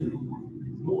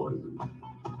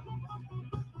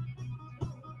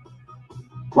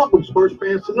Welcome, sports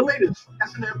fans, to the latest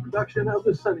S&M production of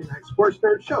the Sunday Night Sports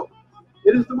Nerd Show.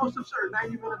 It is the most absurd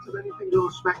 90 minutes of anything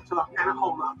goes, smack talk, and a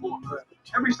whole lot more.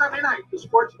 Every Sunday night, the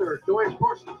sports nerd joins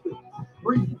forces with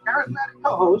three charismatic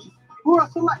co-hosts who are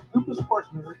a select group of sports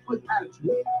nerds with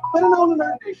attitude, better known in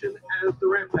Nerd Nation as the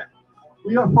Ram Pack.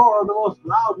 We are four of the most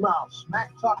loudmouth,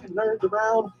 smack-talking nerds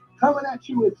around, coming at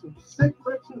you with some sick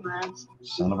rips and rants,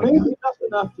 maybe just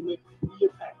enough to make you pee your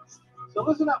pants. So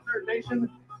listen up, Nerd Nation.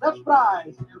 Let's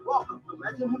rise and welcome the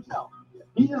legend himself.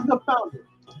 He is the founder,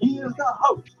 he is the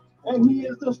host, and he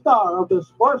is the star of the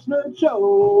Sports Nerd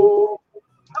Show.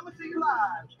 Coming to you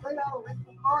live, straight out of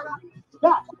Lincoln, Florida,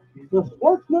 Scott, the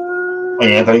Sports Nerd.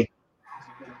 Hey, Anthony.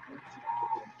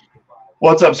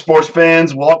 What's up, sports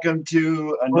fans? Welcome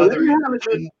to another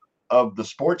edition of the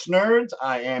Sports Nerds.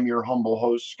 I am your humble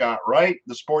host, Scott Wright,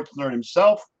 the sports nerd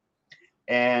himself.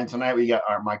 And tonight we got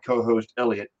my co-host,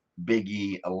 Elliot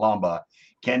Biggie Alamba.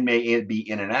 Ken may be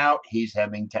in and out. He's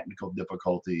having technical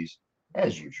difficulties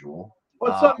as usual.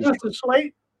 What's up, Mr.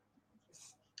 Slate?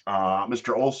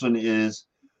 Mr. Olson is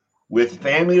with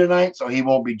family tonight, so he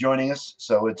won't be joining us.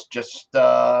 So it's just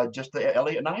the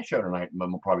Elliot and I show tonight. We're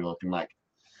probably looking like.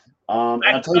 And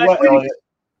I'll tell you what, Elliot.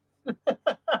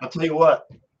 I'll tell you what.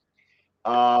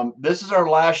 This is our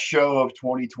last show of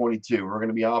 2022. We're going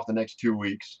to be off the next 2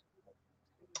 weeks.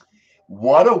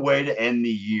 What a way to end the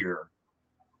year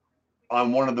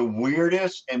on one of the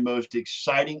weirdest and most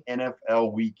exciting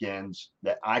NFL weekends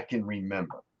that I can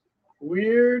remember.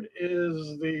 Weird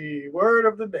is the word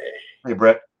of the day. Hey,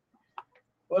 Brett.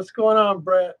 What's going on,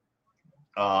 Brett?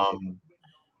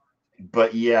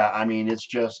 But yeah, I mean, it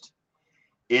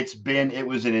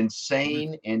was an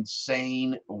insane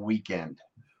weekend.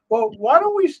 Well, why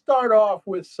don't we start off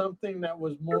with something that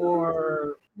was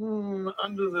more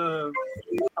under the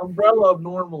umbrella of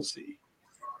normalcy?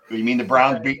 You mean the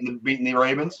Browns beating the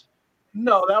Ravens?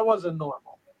 No, that wasn't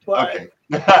normal. But, okay.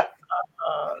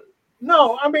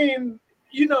 No, I mean,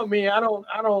 you know me. I don't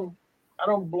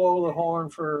blow the horn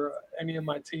for any of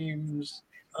my teams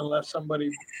unless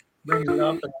somebody brings it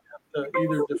up and have to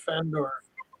either defend or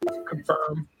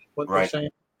confirm what they're saying.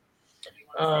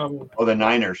 The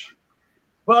Niners.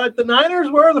 But the Niners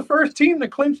were the first team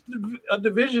that clinched a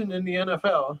division in the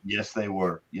NFL. Yes, they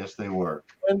were.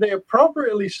 And they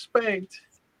appropriately spanked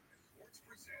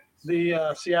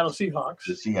the Seattle Seahawks.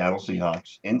 The Seattle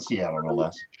Seahawks. In Seattle, no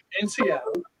less. In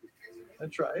Seattle.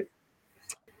 That's right.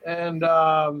 And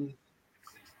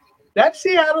that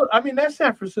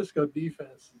San Francisco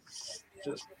defense is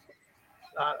just,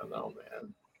 I don't know,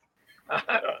 man.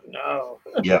 I don't know.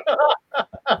 Yeah.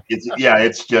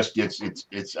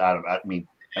 It's out of, I mean,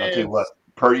 I'll tell you what,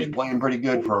 Purdy's playing pretty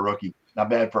good for a rookie. Not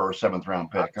bad for a 7th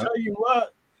round pick. I'll tell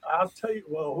you,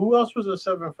 well, who else was a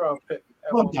 7th round pick?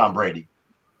 Well, Tom Brady.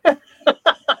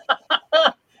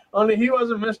 Only he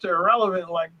wasn't Mr.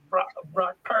 Irrelevant like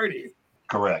Brock Purdy.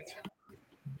 Correct.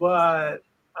 But,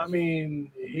 I mean,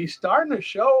 he's starting to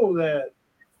show that,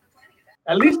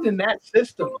 at least in that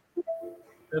system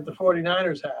that the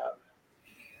 49ers have,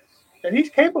 that he's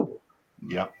capable.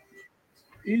 Yeah.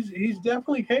 He's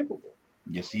definitely capable.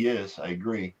 Yes, he is. I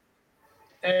agree.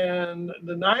 And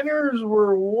the Niners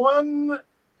were one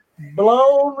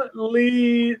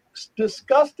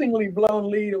disgustingly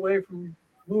blown lead away from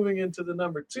moving into the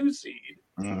number 2 seed,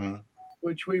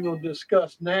 which we will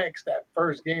discuss next, that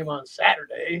first game on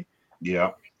Saturday.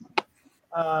 Yeah.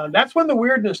 That's when the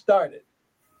weirdness started.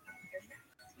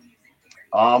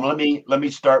 Let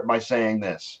me start by saying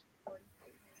this.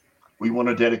 We want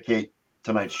to dedicate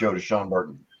tonight's show to Sean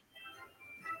Burton.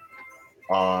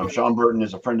 Sean Burton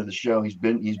is a friend of the show. He's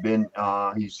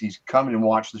come and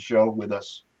watched the show with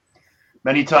us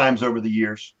many times over the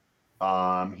years.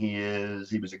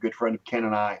 He was a good friend of Ken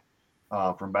and I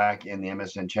from back in the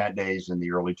MSN chat days in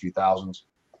the early 2000s.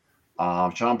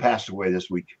 Sean passed away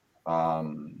this week.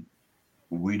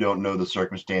 We don't know the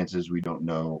circumstances. We don't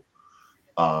know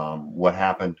what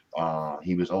happened.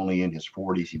 He was only in his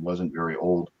 40s. He wasn't very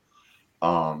old.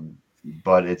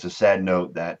 But it's a sad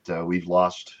note that we've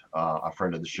lost a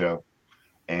friend of the show.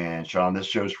 And Sean, this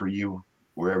show's for you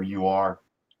wherever you are.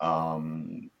 I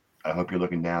hope you're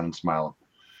looking down and smiling.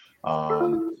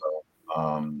 And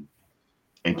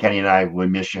Kenny and I will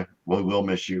miss you. We will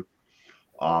miss you,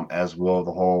 as will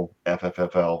the whole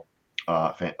FFFL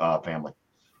family.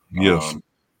 Yes.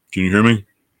 Can you hear me?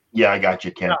 Yeah, I got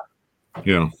you, Ken.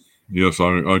 Yeah. Yes,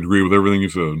 I agree with everything you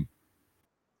said.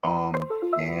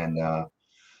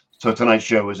 So tonight's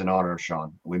show is in honor of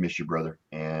Sean. We miss you, brother,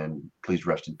 and please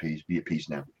rest in peace. Be at peace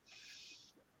now.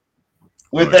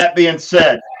 With that being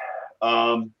said,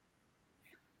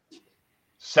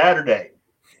 Saturday.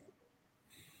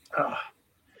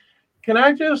 Can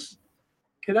I just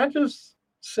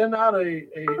send out a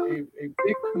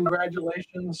big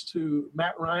congratulations to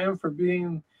Matt Ryan for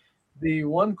being the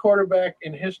one quarterback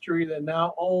in history that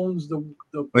now owns the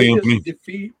biggest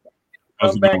defeat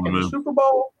comeback in the Super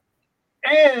Bowl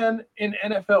and in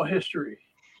NFL history.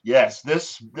 Yes,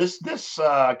 this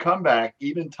comeback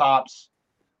even tops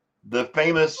the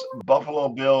famous Buffalo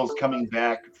Bills coming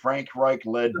back. Frank Reich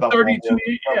led Buffalo Bills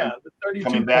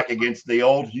coming back against the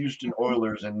old Houston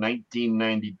Oilers in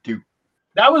 1992.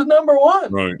 That was number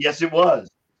one. Right. Yes, it was.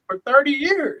 For 30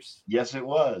 years. Yes, it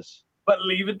was. But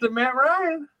leave it to Matt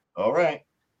Ryan. All right.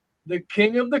 The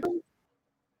king of the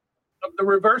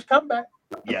reverse comeback.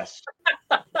 Yes.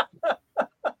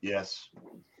 Yes.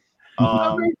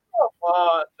 I mean, come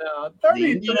on now.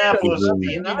 The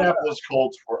Indianapolis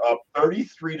Colts were up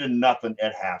 33-0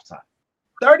 at halftime.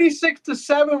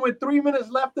 36-7 with 3 minutes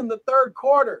left in the third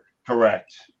quarter.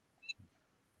 Correct.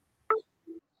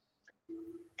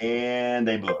 And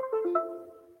they blew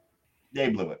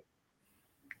it.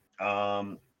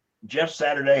 Jeff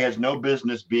Saturday has no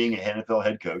business being an NFL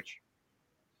head coach.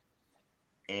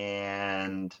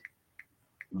 And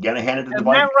you gotta hand it to the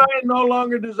Vikings. Matt Ryan no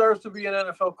longer deserves to be an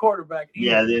NFL quarterback either.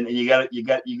 Yeah, then you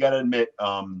gotta admit,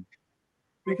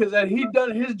 because had he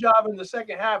done his job in the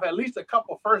second half, at least a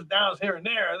couple first downs here and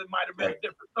there, it might have been a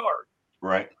different story.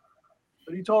 Right.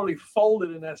 But he totally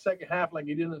folded in that second half like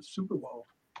he did in the Super Bowl.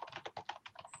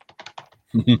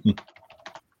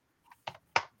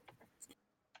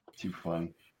 Too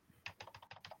funny.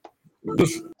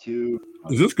 Is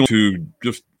this going to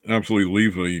just absolutely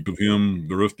leave with him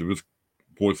the rest of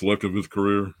what's left of his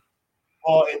career?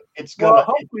 Well, it's gonna.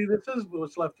 Hopefully, this is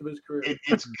what's left of his career.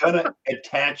 It's gonna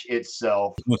attach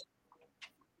itself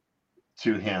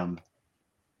to him,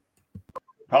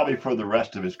 probably for the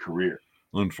rest of his career.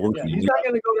 Unfortunately, he's not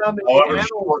going to go down the however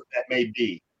short that may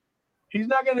be. He's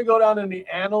not going to go down in the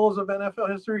annals of NFL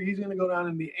history. He's going to go down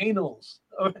in the annals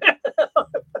of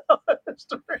NFL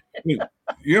history.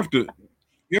 You have to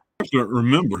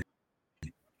remember,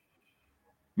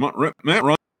 Matt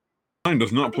Ryan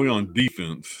does not play on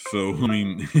defense, so I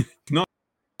mean, it's not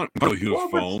really his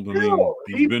fault. Still,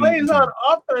 I mean, he plays on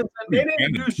offense, and they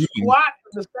didn't do squat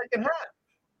in the second half.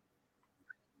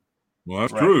 Well,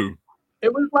 that's true.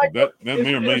 It was like that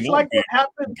may or may not like be what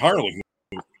happened entirely.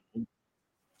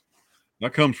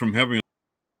 That comes from having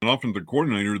an offensive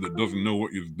coordinator that doesn't know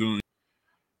what he's doing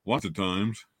lots of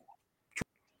times.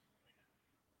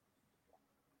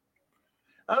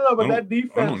 I don't know, but that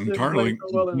defense didn't play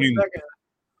so well in the second.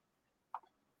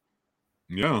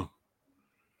 Yeah.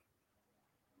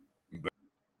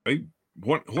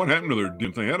 What happened to their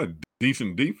defense? They had a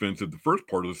decent defense at the first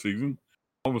part of the season.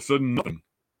 All of a sudden, nothing.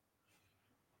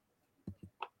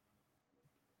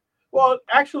 Well,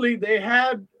 actually, they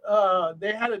had a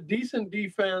decent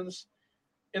defense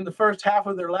in the first half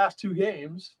of their last two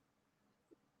games.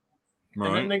 Right.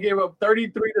 And then they gave up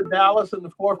 33 to Dallas in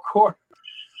the fourth quarter.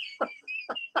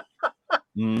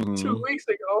 2 weeks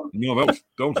ago. No, that was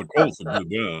the Colts that did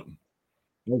that.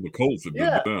 That was the Colts that did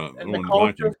that. And the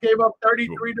Colts just gave up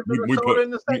 33 to Minnesota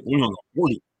in the second. We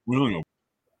hung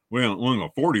a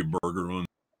 40 burger on.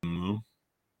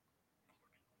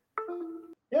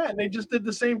 Yeah, and they just did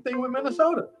the same thing with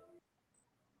Minnesota.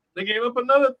 They gave up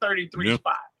another 33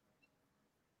 spot.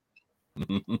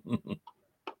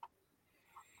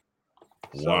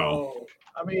 Wow. So,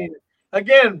 I mean,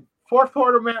 again, fourth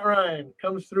quarter Matt Ryan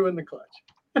comes through in the clutch.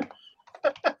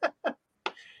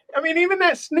 I mean, even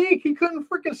that sneak, he couldn't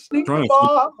freaking sneak the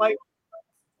ball up like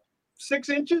 6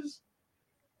 inches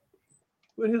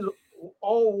with his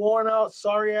all worn out,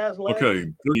 sorry ass legs. Okay.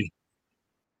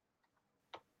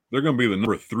 They're going to be the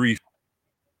number 3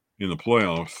 in the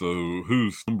playoffs. So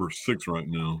who's number 6 right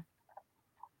now?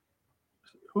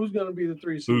 Who's going to be the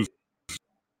 3 seed?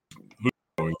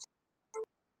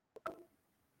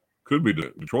 Could be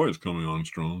Detroit is coming on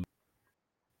strong.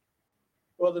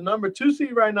 Well, the number 2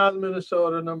 seed right now is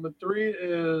Minnesota. Number 3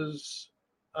 is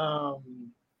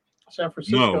San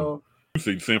Francisco. No, 2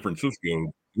 seed San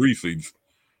Francisco. 3 seeds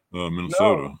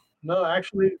Minnesota. No,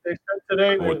 actually, they said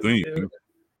today.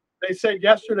 They said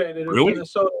yesterday that if Really?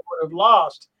 Minnesota would have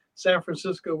lost, San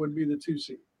Francisco would be the 2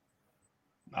 seed.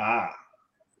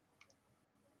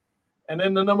 And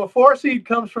then the number 4 seed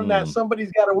comes from that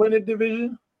somebody's got to win it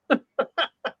division.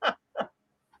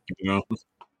 Yeah.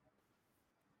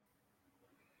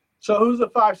 So who's the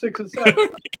 5, 6, and 7?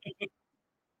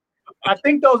 I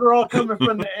think those are all coming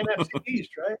from the NFC East,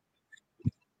 right?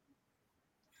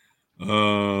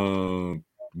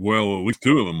 Well, at least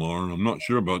 2 of them are. I'm not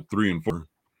sure about 3 and 4.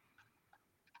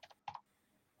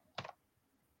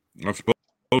 I suppose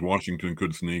Washington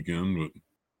could sneak in, but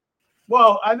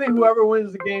Well, I think whoever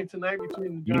wins the game tonight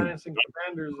between the Giants and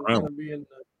Commanders is going to be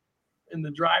in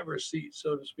the driver's seat,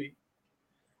 so to speak.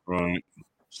 right.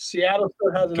 Seattle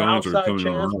still has an Giants are outside coming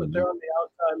chance, around. but they're on the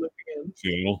outside looking in.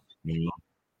 Seattle, yeah.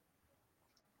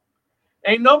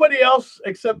 Ain't nobody else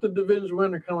except the division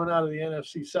winner coming out of the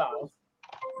NFC South.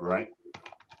 Right.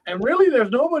 And really, there's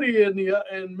nobody in the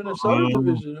Minnesota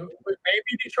division.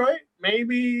 Maybe Detroit,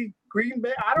 maybe Green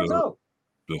Bay. I don't know.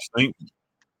 The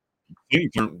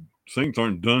Saints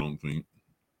aren't done, I don't think.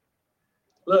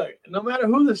 Look, no matter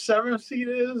who the 7th seed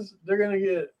is, they're going to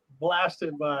get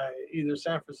blasted by either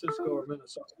San Francisco or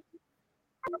Minnesota.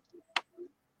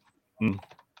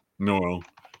 No, well,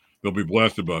 they'll be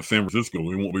blasted by San Francisco.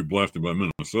 We won't be blasted by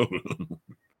Minnesota.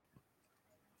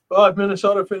 Well, if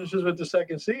Minnesota finishes with the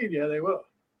 2nd seed, yeah, they will.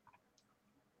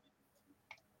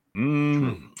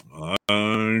 I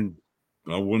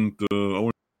wouldn't.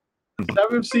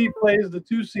 7th seed plays the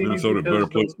 2 seed. Minnesota better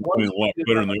play a lot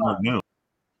better than they are now.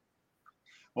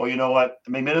 Well, you know what? I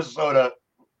mean, Minnesota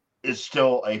is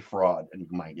still a fraud, in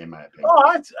my opinion.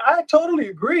 Oh, I totally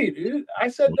agree, dude. I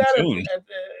said that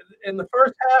in the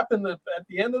first half, at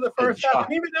the end of the first half,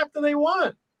 and even after they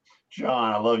won.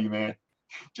 John, I love you, man.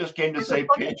 Just came to say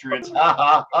Patriots. Ha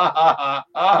ha ha ha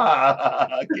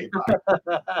ha. Okay,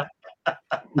 bye.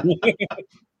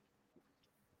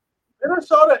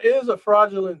 Minnesota is a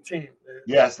fraudulent team. Man.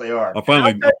 Yes, they are. I'll tell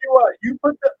you what,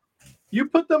 you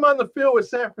put them on the field with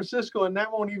San Francisco, and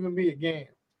that won't even be a game.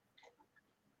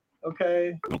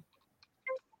 Okay.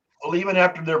 Well, even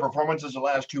after their performances the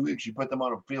last 2 weeks, you put them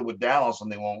on a field with Dallas,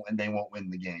 and they won't win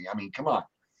the game. I mean, come on.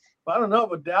 I don't know,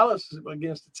 but Dallas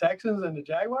against the Texans and the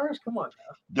Jaguars, come on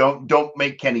now. Don't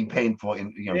make Kenny painful,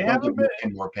 and don't make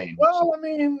Kenny more painful. Well, I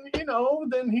mean,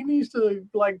 then he needs to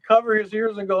cover his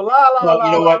ears and go la la. Well, la,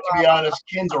 you know la, what? la, to be honest,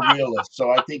 Ken's a realist,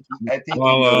 so I think he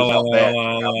knows how bad.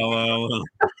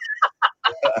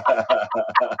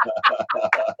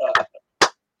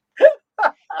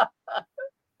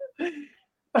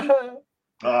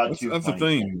 That's the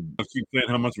thing. I keep saying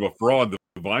how much of a fraud the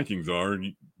Vikings are.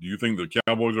 Do you think the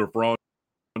Cowboys are a fraud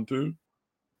too?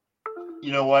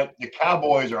 You know what? The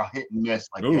Cowboys are hit and miss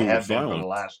like they have been for the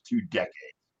last 2 decades.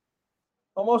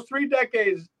 Almost 3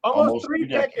 decades. Almost 3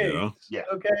 decades. Yeah.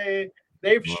 Okay.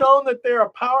 They've shown that they're a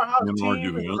powerhouse team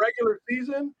in the that. regular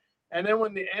season, and then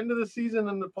when the end of the season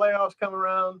and the playoffs come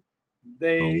around,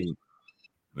 they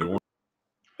weren't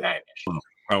vanished. A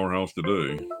powerhouse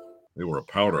today. They were a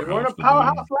powerhouse. They weren't a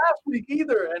powerhouse last week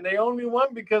either, and they only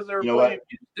won because they were playing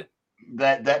Houston.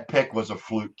 That pick was a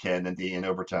fluke, Ken, in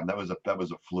overtime. That was a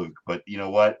fluke. But you know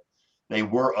what? They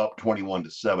were up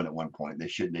 21-7 at one point. They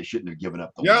shouldn't have given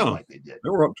up the lead like they did. They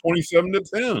were up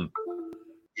 27-10.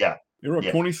 Yeah. They were up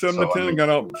 27-10 and got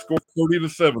out scored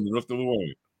 30-7 the rest of the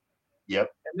way. Yep.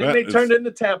 And then they turned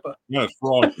into Tampa. That's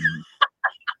fraudulent.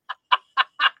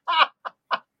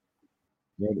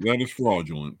 That is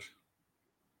fraudulent.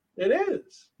 It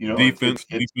is. Defense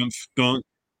stunk.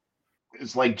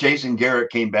 It's like Jason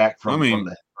Garrett came back from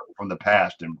the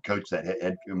past and coached that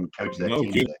team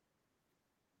today.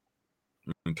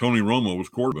 And Tony Romo was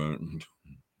quarterback.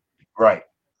 Right.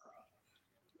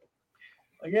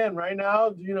 Again, right now,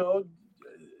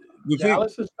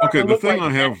 Dallas is starting the thing I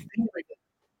have.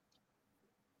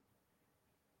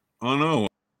 I know.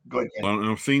 Go ahead.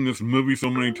 I've seen this movie so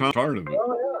many times. I'm tired of it.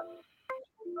 Oh, yeah.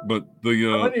 But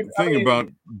the thing about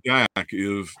Dak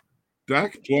is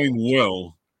Dak's playing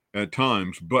well at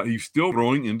times, but he's still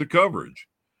throwing into coverage,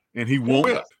 and he won't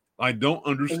quit. I don't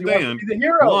understand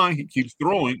why he keeps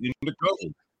throwing into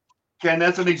coverage. Ken,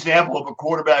 that's an example of a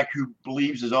quarterback who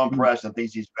believes his own press and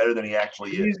thinks he's better than he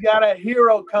actually is. He's got a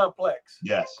hero complex.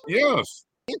 Yes. Yes.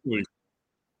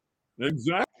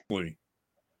 Exactly.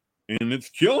 And it's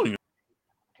killing him.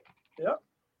 Yep.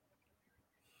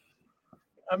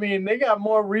 I mean, they got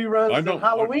more reruns than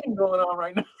Halloween going on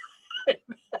right now.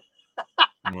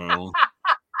 Well,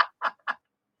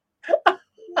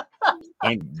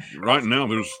 right now,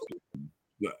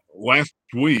 last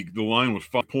week the line was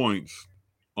 5 points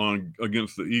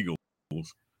against the Eagles.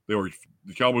 The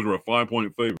Cowboys were a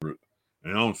 5-point favorite,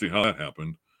 and I don't see how that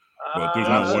happened. But there's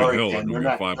no way hell they're going to be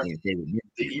a 5-point favorite.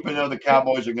 Even though the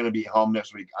Cowboys are going to be home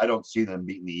next week, I don't see them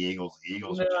beating the Eagles. The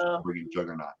Eagles are just a freaking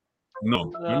juggernaut.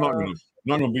 No, they're not going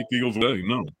to beat the Eagles today.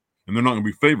 No, and they're not going to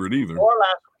be favored either.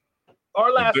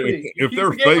 Or last week. If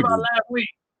they're favored, last week.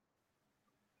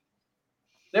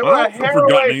 They were a hair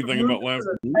away anything about last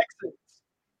week. Texans.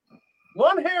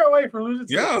 1 hair away from losing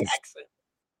to the Texans.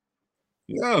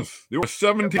 Yes, they were a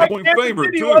 17-point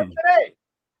favorite too.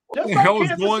 What the hell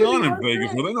is going on in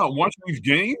Vegas? Were they not watching these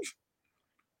games?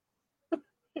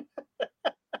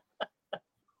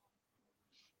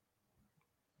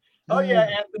 Oh yeah,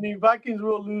 Anthony. Vikings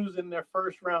will lose in their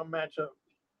first round matchup.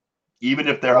 Even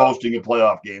if they're hosting a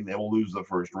playoff game, they will lose the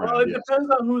first round. Well, it depends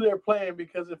on who they're playing,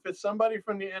 because if it's somebody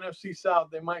from the NFC South,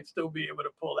 they might still be able to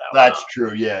pull out. That's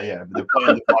true. Yeah. If they're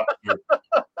playing the Bucs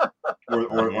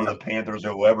or the Panthers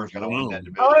or whoever's going to win that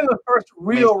division. Probably the first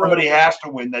real round. Somebody has to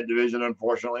win that division,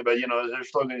 unfortunately, but they're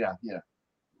still going to, yeah.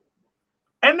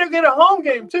 And they get a home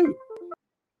game too.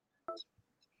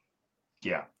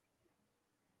 Yeah.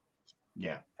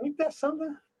 Ain't that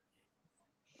something?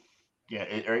 Yeah,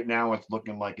 right now it's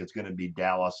looking like it's going to be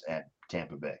Dallas at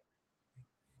Tampa Bay.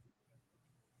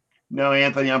 No,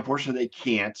 Anthony, unfortunately they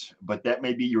can't, but that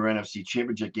may be your NFC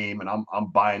Championship game, and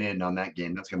I'm buying in on that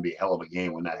game. That's going to be a hell of a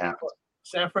game when that happens.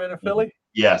 San Fran and Philly?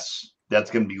 Yes,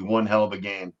 that's going to be one hell of a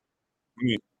game.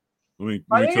 Let me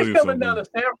I think tell you it's coming something. down to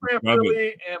San Fran,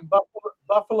 Philly, and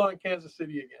Buffalo and Kansas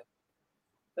City again.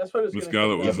 That's what it's going to guy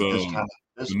that be. was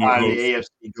This time the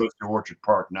AFC goes to Orchard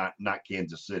Park, not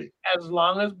Kansas City. As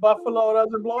long as Buffalo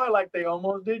doesn't blow it like they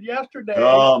almost did yesterday.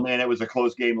 Oh man, it was a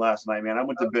close game last night, man. I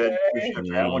went to bed.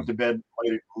 I went to bed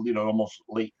late, almost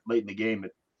late in the game.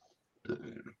 But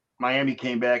Miami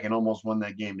came back and almost won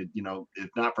that game. If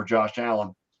not for Josh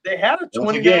Allen, they had a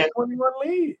 29-21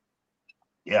 lead.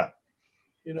 Yeah.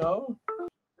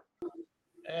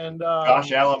 And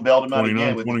Josh Allen bailed him out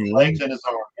again with his legs in his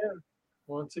arm. Yeah,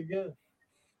 once again.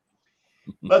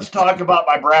 Let's talk about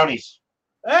my Brownies.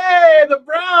 Hey, the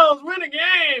Browns win a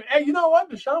game. Hey, you know what?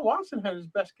 Deshaun Watson had his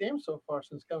best game so far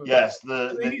since coming back.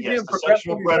 The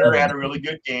sectional predator had a really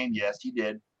good game. Yes, he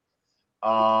did.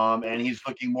 And he's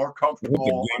looking more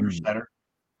comfortable under center.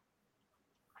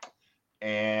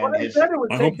 And they said it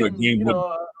would take him,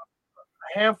 a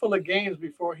handful of games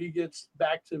before he gets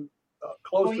back to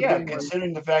close to being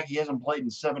considering the fact he hasn't played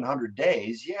in 700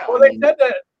 days. Yeah. Well,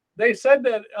 they said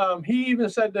that he even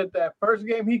said that first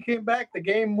game he came back, the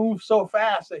game moved so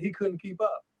fast that he couldn't keep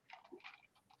up.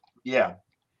 Yeah.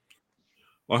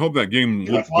 Well, I hope that game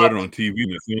looks better on TV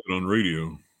than it's not on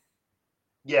radio.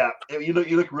 Yeah, you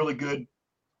look really good.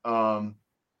 And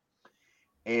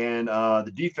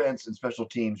the defense and special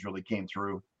teams really came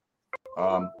through.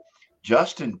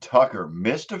 Justin Tucker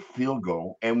missed a field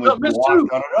goal and was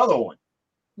blocked on another one.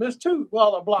 Missed two.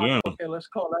 Well, a block. Yeah. Okay, let's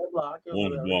call that a block.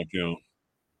 One block, yeah.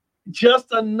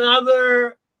 Just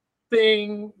another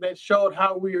thing that showed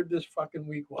how weird this fucking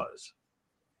week was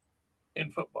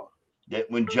in football.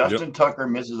 When Justin Tucker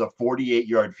misses a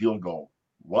 48-yard field goal,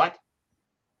 what?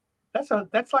 That's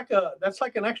like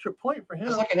an extra point for him.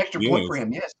 That's like an extra point for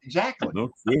him. Yes, exactly. No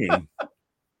kidding.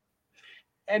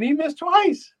 And he missed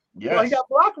twice. Yes. Well, he got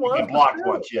blocked once. He got blocked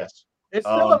once. Yes. It's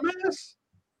still a miss.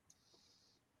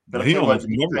 But he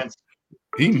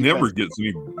never gets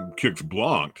any kicks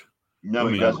blocked. No,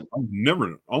 he doesn't. I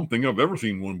don't think I've ever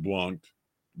seen one blocked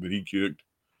that he kicked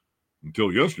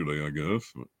until yesterday, I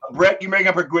guess. Brett, you make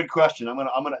up a good question.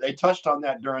 They touched on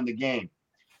that during the game.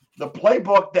 The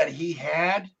playbook that he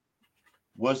had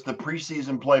was the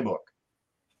preseason playbook.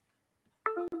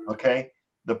 Okay.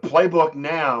 The playbook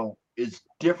now is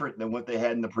different than what they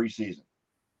had in the preseason.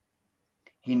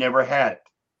 He never had it.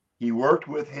 He worked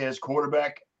with his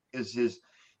quarterback, his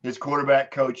quarterback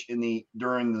coach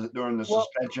during the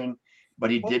suspension, but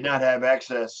he did not have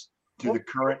access to the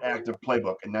current active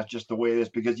playbook, and that's just the way it is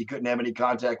because he couldn't have any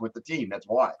contact with the team. That's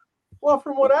why. Well,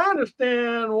 from what I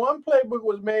understand, one playbook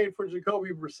was made for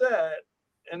Jacoby Brissett,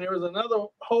 and there was another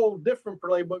whole different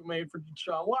playbook made for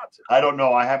Deshaun Watson. I don't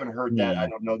know. I haven't heard that. I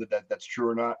don't know that's true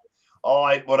or not.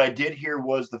 What I did hear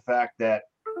was the fact that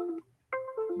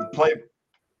the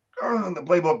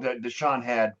playbook that Deshaun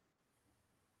had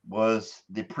was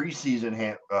the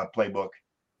preseason playbook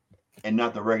and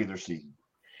not the regular season.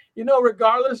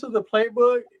 Regardless of the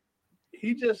playbook,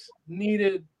 he just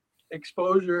needed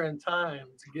exposure and time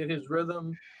to get his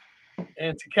rhythm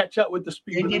and to catch up with the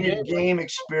speed. He needed game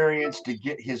experience to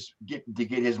get his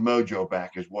mojo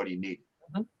back is what he needed.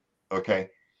 Mm-hmm. Okay.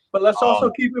 But let's also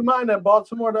keep in mind that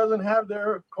Baltimore doesn't have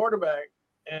their quarterback,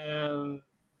 and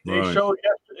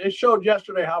it showed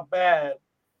yesterday how bad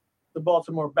the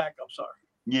Baltimore backups are.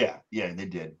 Yeah, they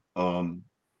did.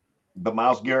 But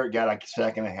Myles Garrett got a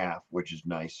sack and a half, which is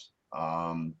nice.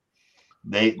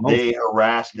 They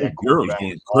harassed that quarterback.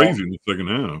 Garrett was going crazy in the second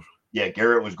half. Yeah,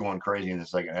 Garrett was going crazy in the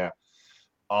second half.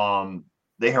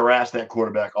 They harassed that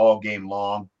quarterback all game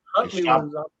long.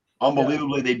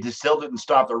 Unbelievably, they distilled it and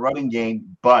stopped the running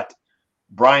game. But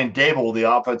Brian Dable,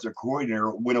 the offensive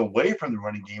coordinator, went away from the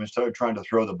running game and started trying to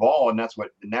throw the ball, and that's what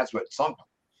sunk them.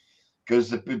 Because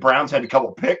the Browns had a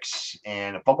couple picks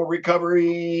and a fumble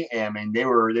recovery. And, I mean, they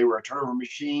were a turnover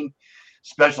machine.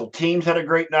 Special teams had a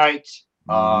great night.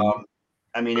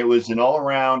 It was an all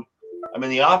around. I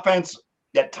mean, the offense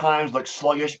at times looked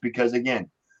sluggish because, again,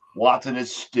 Watson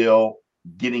is still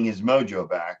getting his mojo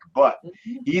back. But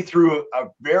he threw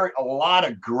a lot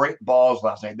of great balls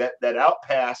last night. That out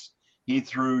pass he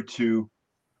threw to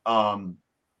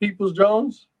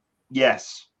Peoples-Jones.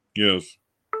 Yes. Yes.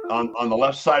 On the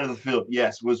left side of the field,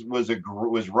 yes, was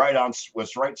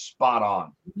right spot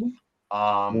on.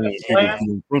 From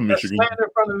Michigan. Slant in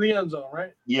front of the end zone,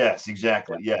 right? Yes,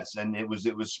 exactly. Yes, and it was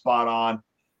spot on.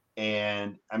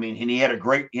 And I mean, and he had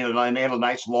a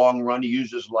nice long run. He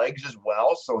used his legs as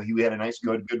well, so he had a nice,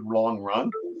 good long run.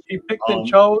 He picked and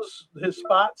chose his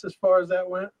spots as far as that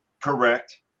went.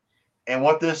 Correct. And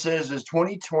what this is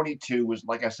 2022 was,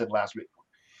 like I said last week,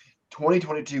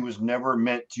 2022 was never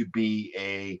meant to be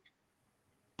a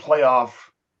playoff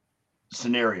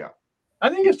scenario. I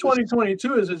think it's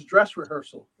 2022 is his dress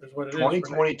rehearsal, is what it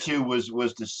 2022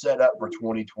 was to set up for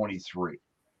 2023.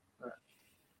 Right.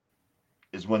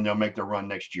 Is when they'll make the run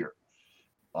next year.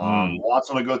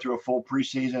 Watson will go through a full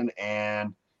preseason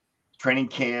and training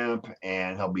camp,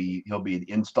 and he'll be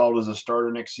installed as a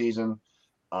starter next season.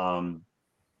 I'm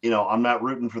not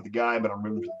rooting for the guy, but I'm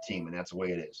rooting for the team, and that's the way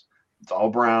it is. It's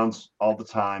all Browns all the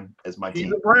time as my team.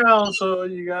 He's a Brown, so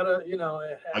you gotta,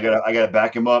 I gotta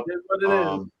back him up. What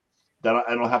it is.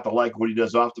 I don't have to like what he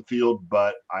does off the field,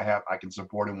 but I can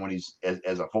support him when he's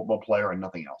as a football player and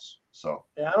nothing else. So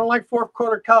yeah, I don't like fourth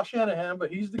quarter Kyle Shanahan,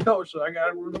 but he's the coach, so I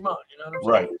gotta root him out. You know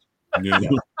what I'm saying? Right. Yeah.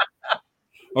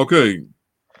 Okay.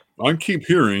 I keep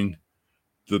hearing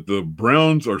that the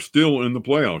Browns are still in the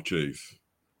playoff chase.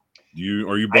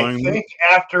 Are you buying? I think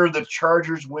after the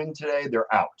Chargers win today,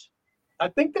 they're out. I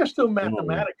think they're still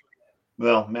mathematically.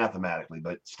 Well, mathematically,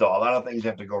 but still, a lot of things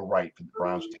have to go right for the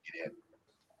Browns to get in.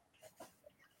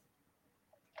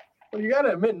 Well, you got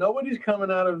to admit, nobody's coming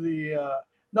out of the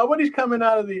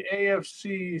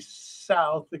AFC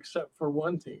South except for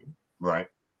one team. Right.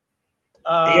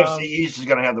 AFC East is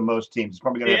going to have the most teams. It's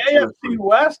probably going to have AFC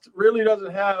West really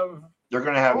doesn't have. They're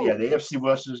going to have the AFC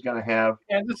West is going to have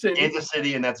Kansas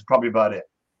City, and that's probably about it.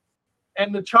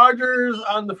 And the Chargers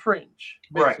on the fringe,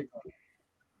 basically. Right.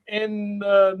 In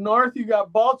the North, you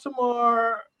got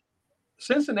Baltimore.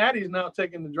 Cincinnati's now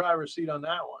taking the driver's seat on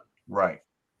that one. Right.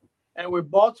 And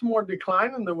with Baltimore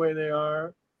declining the way they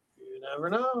are, you never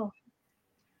know.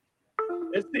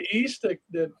 It's the East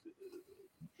that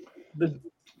the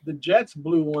Jets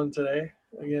blew one today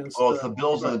against. Well, it's the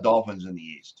Bills and the Dolphins in the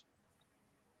East.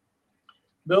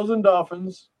 Bills and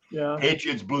Dolphins, yeah.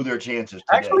 Patriots blew their chances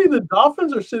today. Actually, the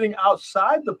Dolphins are sitting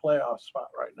outside the playoff spot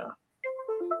right now.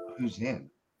 Who's in?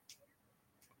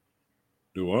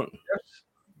 Do what?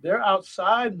 They're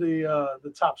outside the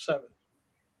top 7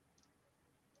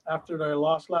 after they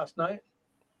lost last night.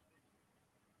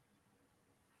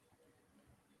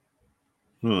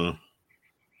 Huh.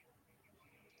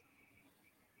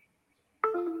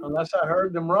 Unless I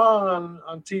heard them wrong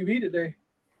on TV today.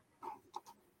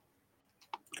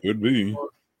 Could be. Or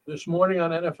this morning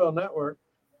on NFL Network.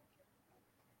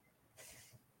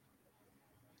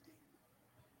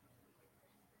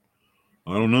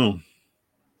 I don't know.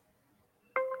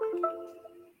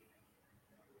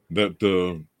 Are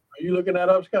you looking that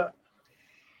up, Scott?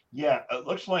 Yeah, it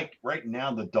looks like right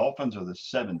now the Dolphins are the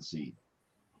 7th seed.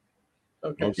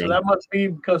 Okay, so that must be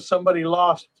because somebody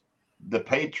lost. The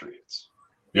Patriots.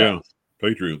 Yeah,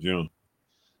 Patriots, yeah.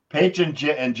 Patriots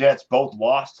and Jets both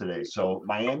lost today, so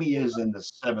Miami is in the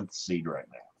 7th seed right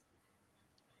now.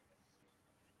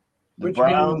 The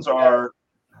Browns are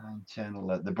 9, 10,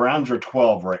 11. The Browns are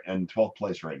 12 right in 12th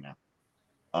place right now.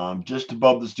 Just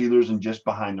above the Steelers and just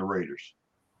behind the Raiders.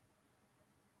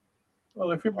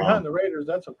 Well, if you're behind the Raiders,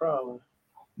 that's a problem.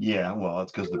 Yeah, well,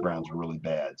 that's because the Browns are really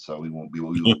bad, so we won't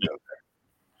go there.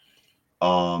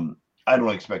 I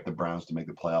don't expect the Browns to make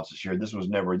the playoffs this year. This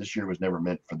year was never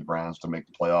meant for the Browns to make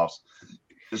the playoffs,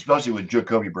 especially with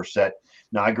Jacoby Brissett.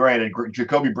 Now, granted,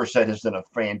 Jacoby Brissett has did a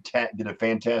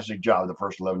fantastic job the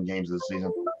first 11 games of the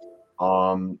season,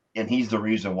 and he's the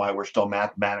reason why we're still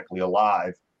mathematically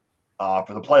alive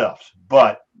for the playoffs.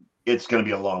 But it's going to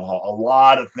be a long haul. A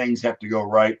lot of things have to go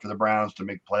right for the Browns to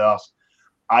make playoffs.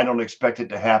 I don't expect it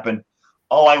to happen.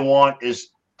 All I want is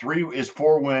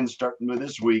 4 wins starting with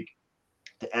this week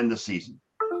to end the season.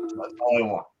 That's all I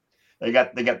want. They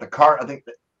got the card. I think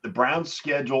the Browns'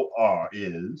 schedule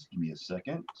is. Give me a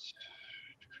second.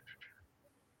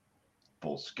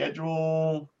 Full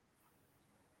schedule.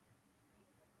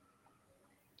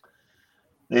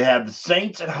 They have the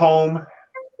Saints at home,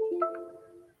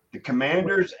 the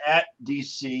Commanders at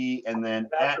DC, and then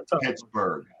at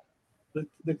Pittsburgh.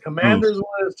 The Commanders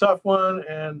one is a tough one,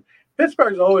 and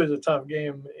Pittsburgh's always a tough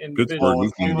game in Pittsburgh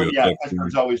is going to be a tough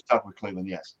Pittsburgh's always tough with Cleveland.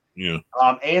 Yes. Yeah.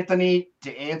 Anthony,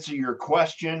 to answer your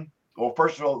question, well,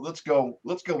 first of all, let's go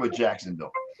with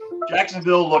Jacksonville.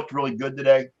 Jacksonville looked really good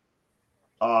today,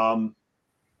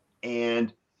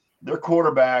 and their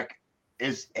quarterback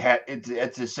it's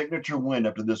a signature win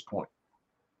up to this point.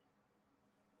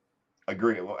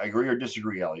 Agree or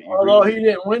disagree, Elliot? Although he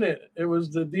didn't win it, it was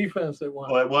the defense that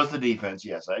won. Well, it was the defense.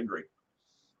 Yes, I agree.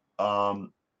 I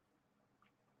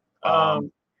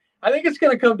think it's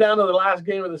going to come down to the last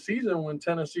game of the season when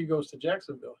Tennessee goes to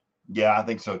Jacksonville. Yeah, I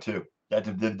think so too. That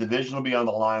the division will be on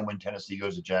the line when Tennessee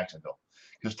goes to Jacksonville,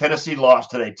 because Tennessee lost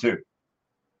today too.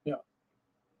 Yeah.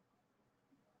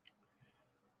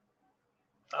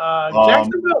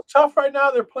 Jacksonville's tough right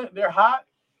now. They're hot.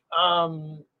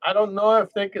 I don't know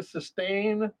if they can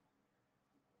sustain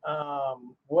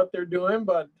what they're doing,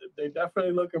 but they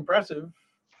definitely look impressive.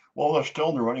 Well, they're still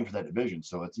in the running for that division,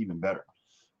 so it's even better.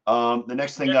 The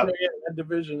next thing up, that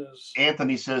division is.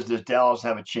 Anthony says, does Dallas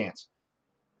have a chance?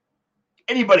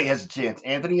 Anybody has a chance,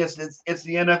 Anthony. It's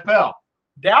the NFL.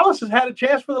 Dallas has had a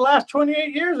chance for the last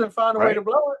 28 years and found a way to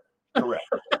blow it. Correct.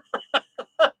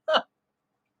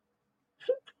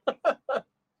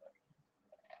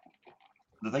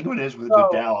 The thing of it is with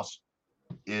Dallas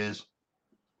is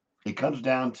it comes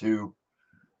down to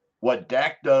what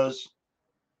Dak does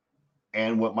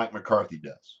and what Mike McCarthy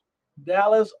does.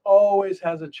 Dallas always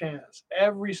has a chance.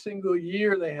 Every single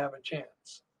year they have a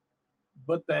chance.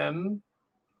 But then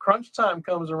crunch time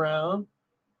comes around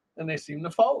and they seem to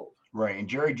fold. Right. And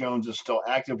Jerry Jones is still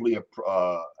actively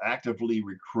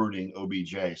recruiting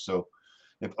OBJ. So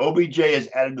if OBJ is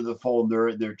added to the fold,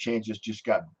 their chances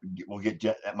will get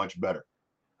that much better.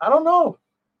 I don't know.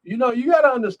 You got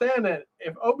to understand that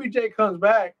if OBJ comes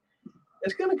back,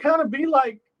 it's going to kind of be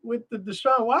like with the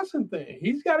Deshaun Watson thing.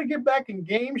 He's got to get back in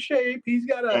game shape. He's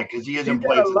got to because he hasn't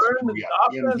played the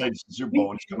Super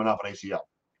Bowl and he's coming off an ACL.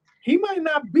 He might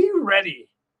not be ready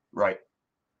right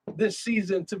this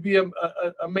season to be a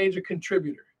major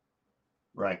contributor.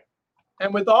 Right.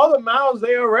 And with all the mouths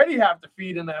they already have to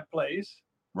feed in that place.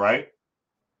 Right.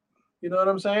 You know what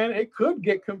I'm saying? It could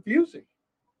get confusing.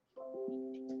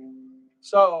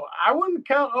 So I wouldn't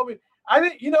count OBJ. I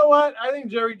think, you know what? I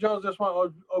think Jerry Jones just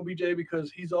wants OBJ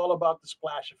because he's all about the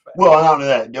splash effect. Well, not only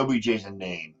that, OBJ's a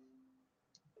name.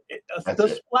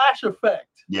 Splash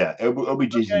effect. Yeah,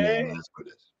 OBJ's a name. That's what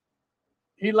it is.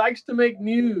 He likes to make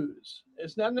news.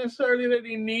 It's not necessarily that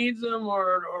he needs them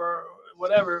or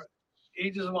whatever. He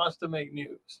just wants to make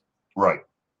news. Right.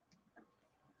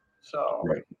 So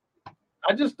right.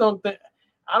 I just don't think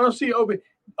 – I don't see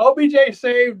OBJ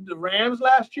saved the Rams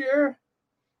last year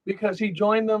because he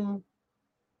joined them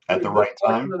at the right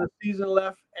time. The season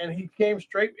left, and he came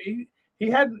straight. He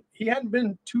hadn't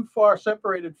been too far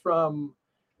separated from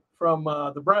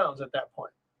the Browns at that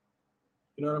point.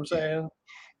 You know what I'm saying?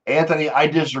 Anthony, I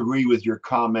disagree with your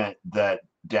comment that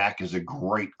Dak is a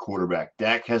great quarterback.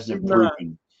 Dak hasn't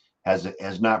proven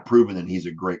has not proven that he's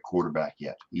a great quarterback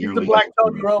yet. He's the Black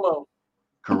Tony Romo.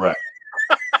 Correct.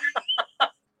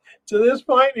 To this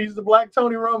point, he's the Black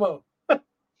Tony Romo.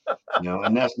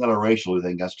 And that's not a racial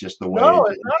thing. That's just the way. No,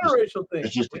 it's not a racial thing.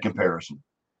 It's just a comparison.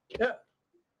 Yeah.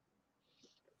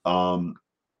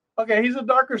 Okay, he's a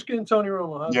darker skinned Tony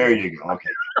Romo. Huh? There you go. Okay.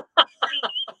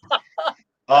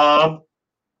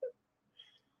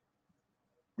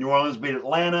 New Orleans beat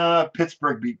Atlanta.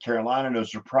 Pittsburgh beat Carolina. No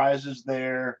surprises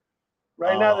there.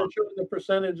 Right now, they're showing the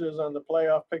percentages on the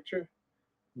playoff picture.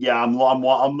 Yeah, I'm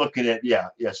looking at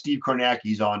Steve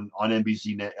Kornacki's on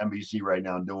NBC right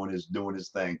now doing his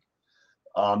thing.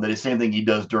 The same thing he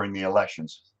does during the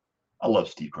elections. I love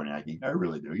Steve Kornacki. I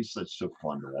really do. He's so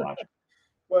fun to watch.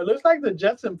 Well, it looks like the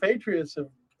Jets and Patriots have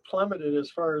plummeted as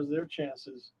far as their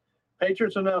chances.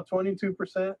 Patriots are now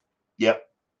 22%. Yep.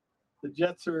 The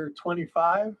Jets are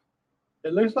 25%.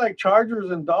 It looks like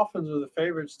Chargers and Dolphins are the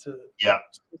favorites to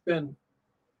slip in.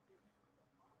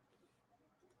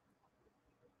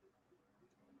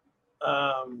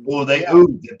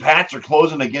 The Pats are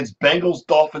closing against Bengals,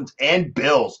 Dolphins, and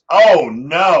Bills. Oh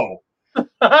no!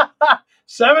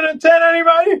 7-10,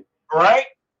 anybody? Right?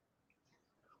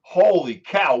 Holy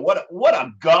cow! What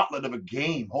a gauntlet of a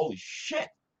game! Holy shit!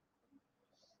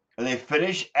 And they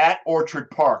finish at Orchard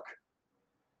Park.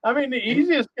 I mean, the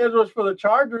easiest schedule is for the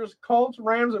Chargers, Colts,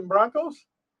 Rams, and Broncos.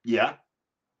 Yeah.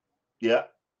 Yeah.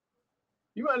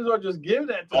 You might as well just give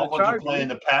that to Dolphins the Chargers. Are playing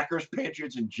the Packers,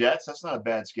 Patriots, and Jets. That's not a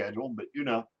bad schedule, but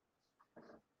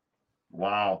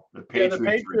wow, the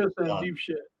Patriots are in deep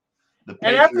shit.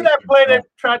 And after that play they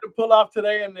tried to pull off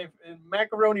today, and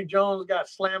Macaroni Jones got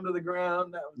slammed to the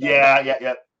ground.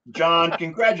 Yeah. John,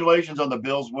 congratulations on the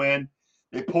Bills win.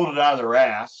 They pulled it out of their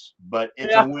ass, but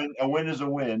it's a win. A win is a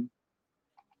win.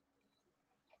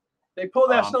 They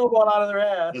pulled that snowball out of their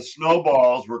ass. The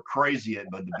snowballs were crazy at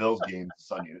the Bills game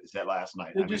Sunday. Is that last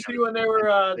night? Did you see when they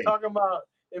were talking about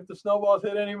if the snowballs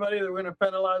hit anybody, they're going to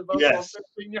penalize Buffalo? Yes.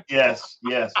 Yes.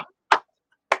 Yes.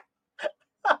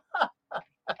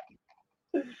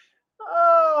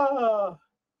 Oh.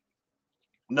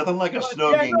 Nothing like a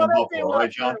snow game in Buffalo,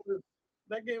 right, John?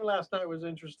 That game last night was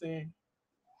interesting.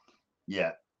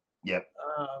 Yeah. Yep.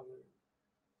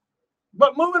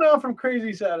 But moving on from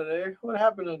Crazy Saturday, what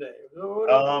happened today? Well, what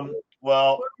are we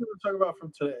going to talk about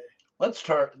from today? Let's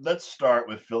start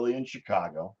with Philly and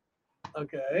Chicago.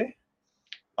 Okay.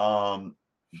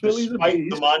 Despite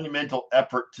the monumental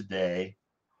effort today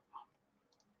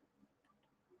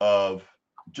of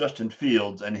Justin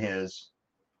Fields and his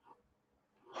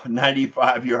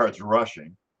 95 yards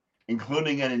rushing,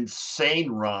 including an insane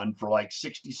run for like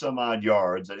 60 some odd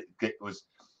yards. It was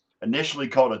initially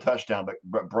called a touchdown,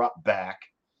 but brought back.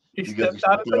 He stepped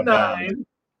out of the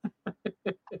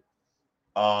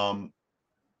 9.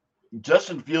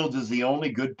 Justin Fields is the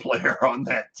only good player on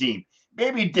that team.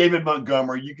 Maybe David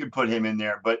Montgomery, you could put him in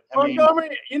there, but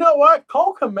Montgomery, you know what?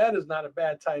 Cole Kmet is not a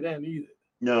bad tight end either.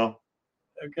 No.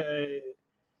 Okay.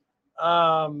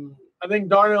 I think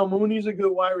Darnell Mooney's a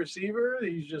good wide receiver.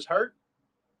 He's just hurt.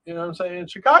 You know what I'm saying?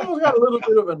 Chicago's got a little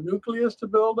bit of a nucleus to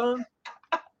build on.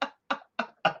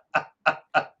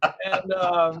 And,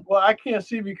 I can't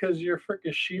see because your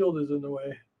freaking shield is in the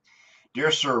way.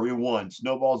 Dear sir, we won.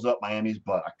 Snowballs up Miami's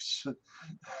buttocks.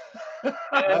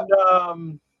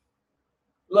 And,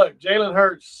 look, Jalen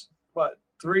Hurts,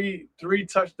 three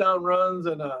touchdown runs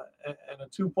and a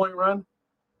 2-point run?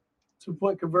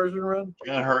 2-point conversion run?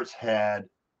 Jalen Hurts had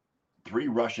 3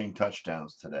 rushing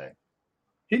touchdowns today.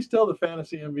 He's still the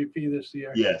fantasy MVP this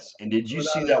year. Yes. And did you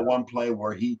see that one play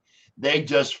where they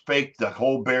just faked the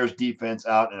whole Bears defense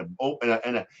out and like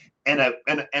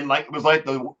it was like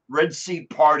the Red Sea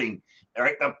parting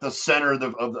right up the center of the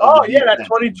that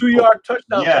 22-yard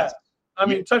touchdown pass.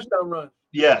 Touchdown run.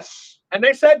 Yes. And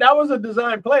they said that was a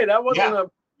design play. That wasn't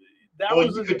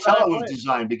you could tell it was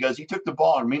designed because he took the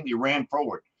ball and immediately ran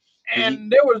forward.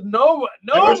 And there was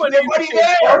nobody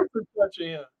there.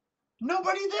 Touching him.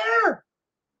 Nobody there.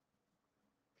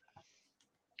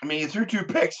 He threw 2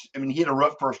 picks. He had a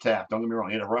rough first half. Don't get me wrong.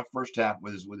 He had a rough first half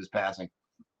with his passing.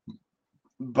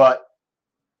 But,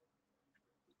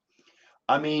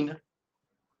 dude,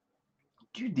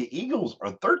 the Eagles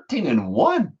are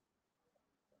 13-1.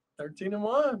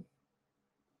 13-1.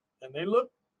 And they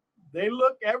look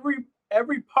every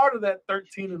part of that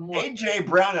 13-1. A.J.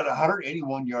 Brown had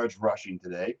 181 yards rushing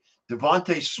today.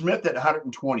 Devontae Smith at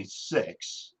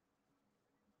 126.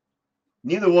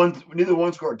 Neither one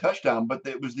scored a touchdown, but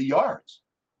it was the yards.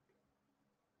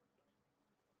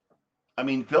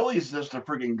 Philly's just a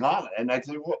freaking gauntlet. And I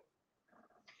tell you what,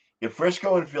 if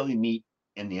Frisco and Philly meet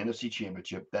in the NFC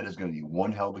Championship, that is going to be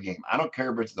one hell of a game. I don't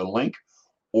care if it's the Link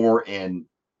or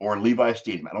Levi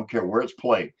Stadium. I don't care where it's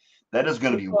played. That is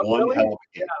going to be one hell of a game.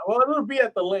 Yeah, well, it'll be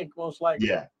at the Link most likely.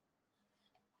 Yeah.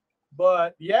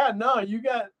 But it'd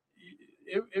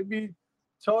be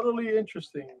totally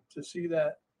interesting to see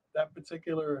that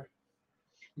particular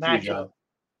matchup.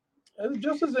 It's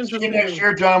just as interesting. See you next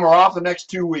year, John. We're off the next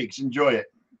 2 weeks. Enjoy it.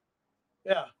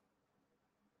 Yeah.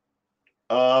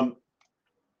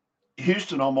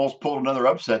 Houston almost pulled another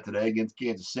upset today against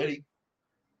Kansas City.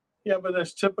 Yeah, but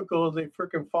that's typical. They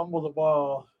freaking fumble the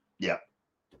ball. Yeah.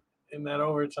 In that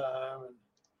overtime.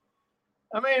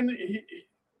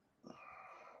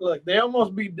 Look, they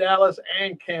almost beat Dallas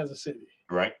and Kansas City.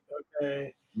 Right.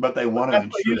 Okay. But they want to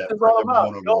ensure that number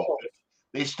 1 overall pick.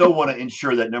 They still want to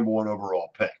ensure that number 1 overall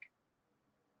pick.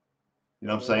 You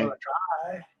know what I'm saying?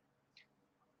 Try.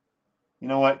 You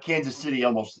know what? Kansas City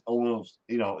almost,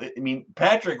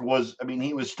 Patrick was,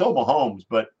 he was still Mahomes,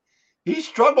 but he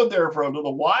struggled there for a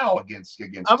little while against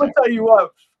I'm going to tell you what,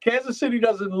 Kansas City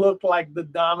doesn't look like the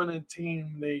dominant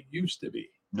team they used to be.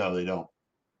 No, they don't.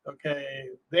 Okay.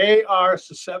 They are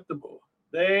susceptible.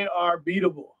 They are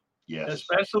beatable. Yes.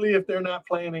 Especially if they're not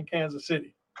playing in Kansas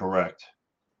City. Correct.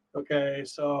 Okay.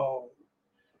 So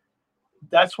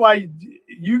that's why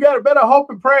you got to better hope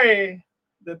and pray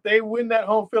that they win that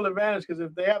home field advantage, because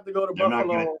if they have to go to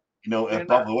Buffalo.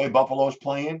 The way Buffalo's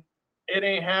playing. It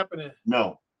ain't happening.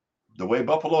 No. The way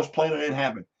Buffalo's playing, it ain't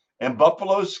happening. And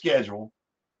Buffalo's schedule.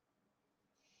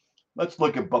 Let's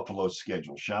look at Buffalo's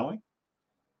schedule, shall we?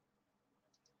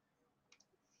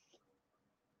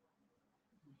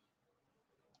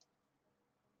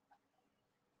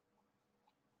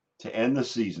 To end the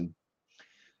season.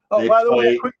 Oh, by the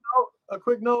way, a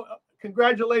quick note,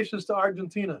 congratulations to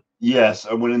Argentina. Yes,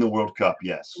 winning the World Cup.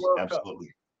 Yes, World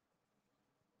absolutely.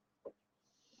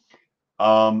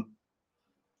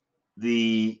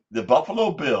 The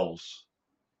Buffalo Bills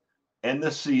end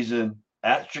the season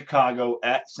at Chicago,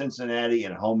 at Cincinnati,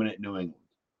 and home at New England.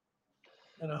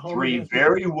 Three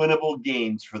very winnable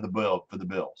games for the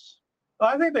Bills.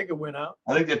 I think they could win out.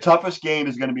 I think the toughest game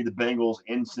is going to be the Bengals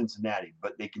in Cincinnati,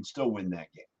 but they can still win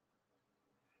that game.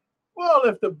 Well,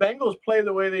 if the Bengals play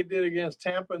the way they did against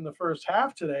Tampa in the first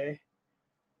half today,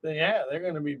 then yeah, they're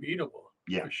going to be beatable.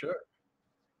 Yeah, for sure.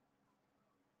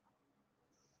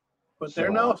 But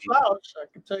they're no slouch, I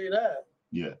can tell you that.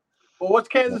 Yeah. Well, what's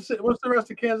Kansas City? What's the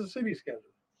rest of Kansas City's schedule?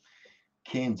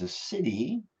 Kansas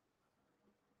City.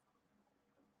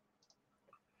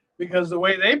 Because the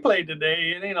way they played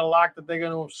today, it ain't a lock that they're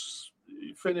going to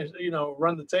finish,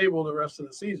 run the table the rest of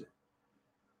the season.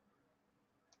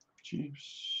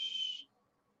 Chiefs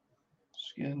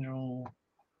schedule.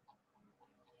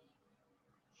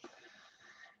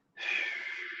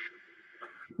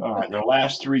 All right, their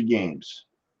last 3 games.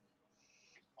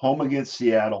 Home against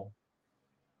Seattle,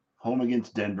 home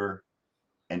against Denver,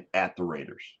 and at the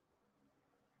Raiders.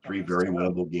 3 very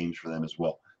winnable games for them as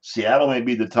well. Seattle may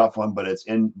be the tough one, but it's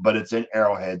in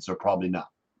Arrowhead, so probably not.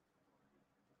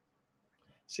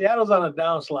 Seattle's on a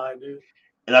downslide, dude.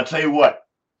 And I'll tell you what,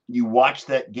 you watch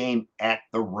that game at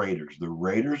the Raiders. The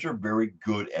Raiders are very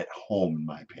good at home, in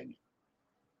my opinion.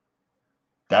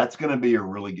 That's going to be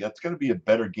a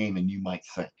better game than you might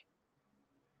think.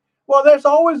 Well, there's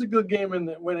always a good game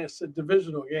when it's a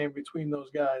divisional game between those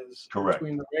guys. Correct.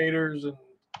 Between the Raiders and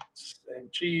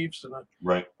Chiefs and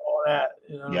right. all that.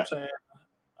 You know what I'm saying?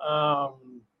 I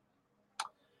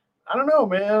don't know,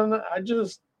 man.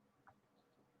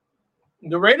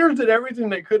 The Raiders did everything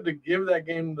they could to give that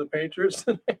game to the Patriots,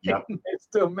 and they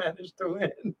still managed to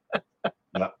win.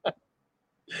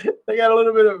 They got a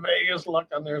little bit of Vegas luck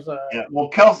on their side. Yeah. Well,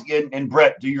 Kelsey and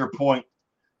Brett, to your point,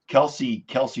 Kelsey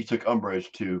took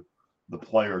umbrage to the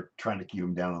player trying to keep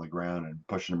him down on the ground and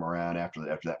pushing him around after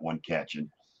that one catch. And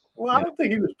I don't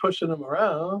think he was pushing him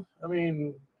around. I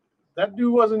mean, that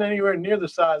dude wasn't anywhere near the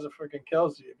size of freaking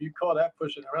Kelsey. If you call that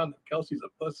pushing around, then Kelsey's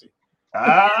a pussy.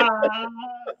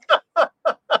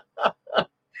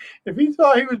 If he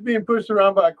thought he was being pushed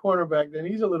around by a cornerback, then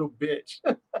he's a little bitch.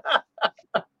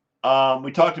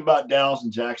 We talked about Dallas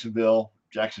and Jacksonville.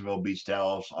 Jacksonville beats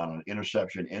Dallas on an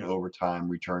interception in overtime,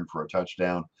 return for a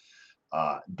touchdown.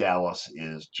 Dallas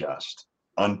is just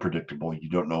unpredictable. You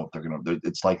don't know what they're going to do.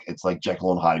 It's like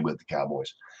Jekyll and Hyde with the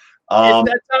Cowboys. It's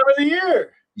that time of the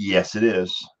year. Yes, it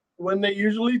is. When they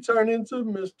usually turn into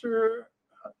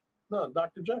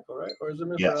Dr. Jekyll, right? Or is it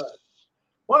Mr. Yes. Hyde?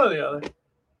 One or the other.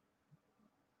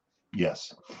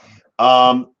 Yes.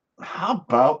 How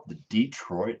about the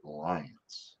Detroit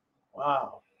Lions?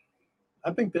 Wow.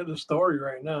 I think they're the story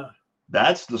right now.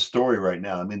 That's the story right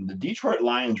now. I mean, the Detroit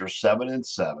Lions are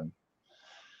 7-7.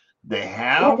 They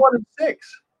have 1-6.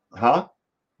 Huh?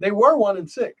 They were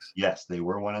 1-6. Yes, they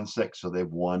were 1-6. So they've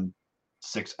won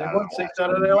 6 out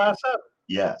of their last 7.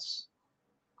 Yes.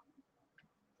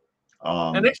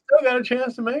 And they still got a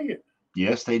chance to make it.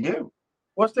 Yes, they do.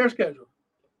 What's their schedule?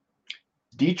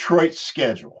 Detroit's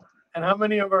schedule. And how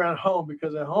many of them are at home?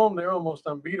 Because at home, they're almost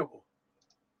unbeatable.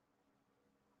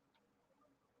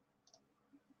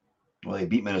 Well, they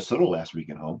beat Minnesota last week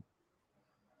at home.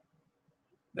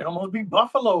 They almost beat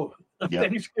Buffalo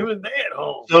Thanksgiving Day at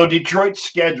home. So Detroit's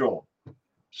schedule,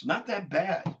 it's not that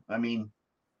bad. I mean,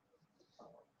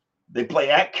 they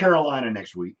play at Carolina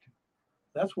next week.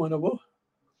 That's winnable.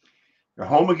 They're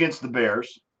home against the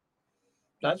Bears.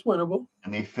 That's winnable.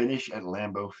 And they finish at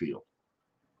Lambeau Field.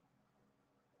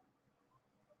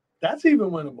 That's even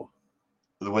winnable.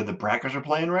 The way the Packers are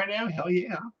playing right now? Hell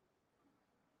yeah.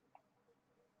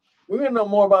 We're going to know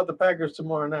more about the Packers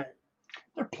tomorrow night.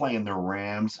 They're playing the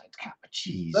Rams.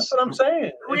 Jeez. That's what I'm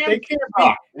saying.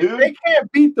 If they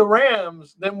can't beat the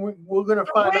Rams, then we're going to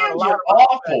find out a lot.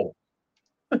 Awful.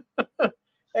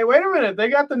 Hey, wait a minute. They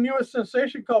got the newest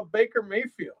sensation called Baker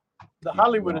Mayfield, the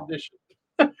Hollywood edition.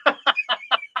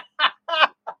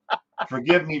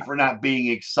 Forgive me for not being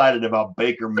excited about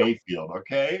Baker Mayfield,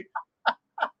 okay?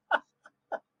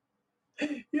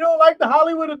 You don't like the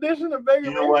Hollywood edition of Baker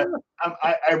Mayfield? You know what?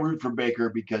 I root for Baker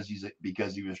because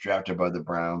he was drafted by the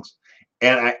Browns.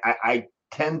 And I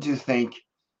tend to think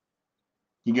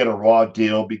he got a raw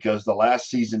deal because the last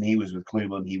season he was with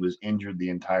Cleveland, he was injured the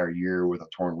entire year with a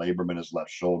torn labrum in his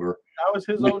left shoulder. That was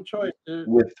his own choice, dude.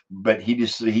 But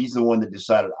he's the one that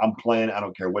decided, I'm playing. I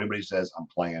don't care what anybody says, I'm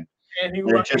playing. And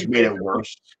it just made it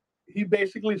worse. He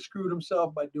basically screwed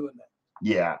himself by doing that.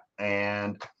 Yeah,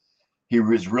 and He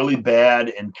was really bad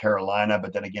in Carolina,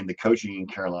 but then again, the coaching in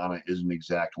Carolina isn't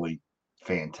exactly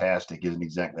fantastic, isn't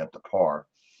exactly up to par.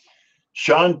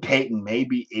 Sean Payton may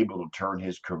be able to turn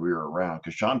his career around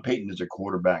because Sean Payton is a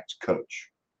quarterback's coach.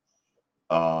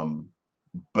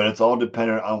 But it's all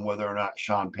dependent on whether or not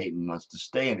Sean Payton wants to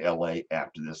stay in LA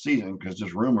after this season because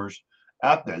there's rumors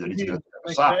out there that he's going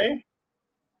to sign.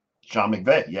 Sean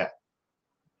McVay, yeah.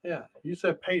 Yeah, you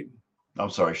said Payton. I'm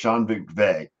sorry, Sean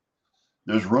McVay.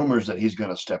 There's rumors that he's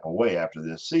going to step away after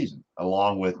this season,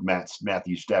 along with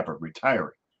Matthew Stafford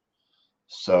retiring.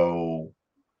 So,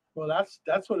 well, that's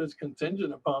what it's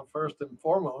contingent upon first and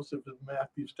foremost. If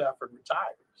Matthew Stafford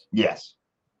retires, yes,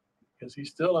 because he's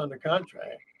still under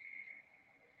contract.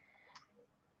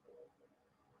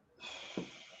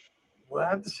 We'll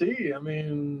have to see. I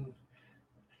mean,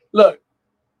 look,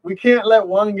 we can't let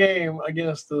one game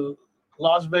against the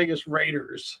Las Vegas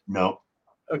Raiders,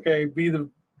 okay, be the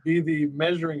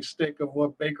measuring stick of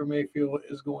what Baker Mayfield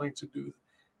is going to do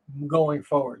going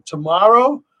forward.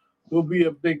 Tomorrow will be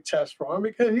a big test for him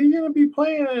because he's going to be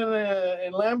playing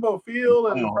in Lambeau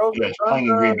Field and Frozen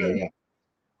Tundra.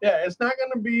 Yeah, it's not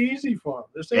going to be easy for him.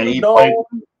 This ain't a dome.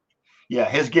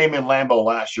 His game in Lambeau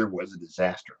last year was a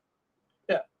disaster.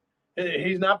 Yeah,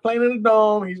 he's not playing in a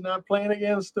dome. He's not playing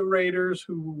against the Raiders,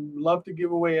 who love to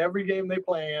give away every game they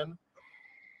play in.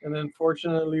 And then,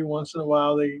 fortunately, once in a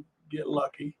while, they get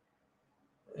lucky.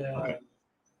 And,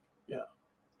 yeah.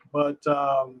 But,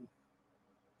 I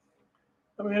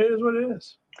mean, it is what it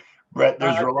is. Brett,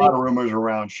 there's a lot of rumors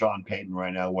around Sean Payton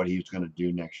right now, what he's going to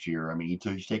do next year. I mean,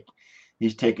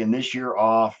 he's taking this year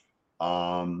off.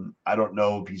 I don't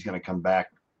know if he's going to come back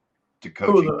to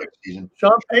coaching next season.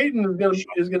 Sean Payton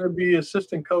is going to be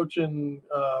assistant coach in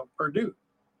Purdue.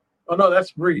 Oh, no,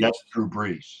 that's Brees. That's Drew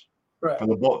Brees. Right.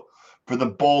 For the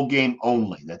bowl game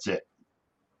only. That's it.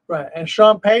 Right. And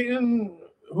Sean Payton,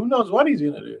 who knows what he's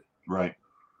going to do. Right.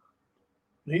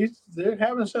 They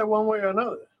haven't said one way or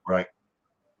another. Right.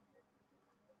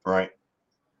 Right.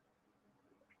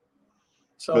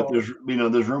 So, but there's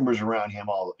rumors around him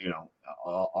all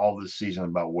this season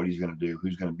about what he's going to do,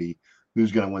 who's going to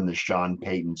win the Sean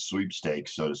Payton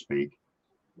sweepstakes, so to speak,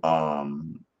 for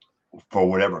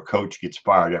whatever coach gets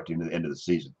fired after the end of the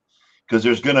season. Because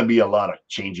there's going to be a lot of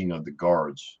changing of the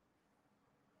guards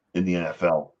in the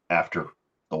NFL after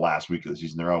the last week of the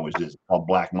season. There always is. It's called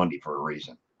Black Monday for a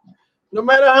reason. No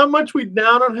matter how much we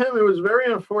down on him, it was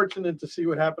very unfortunate to see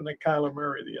what happened to Kyler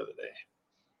Murray the other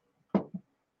day.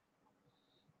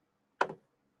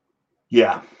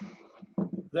 Yeah.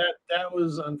 That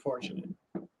was unfortunate.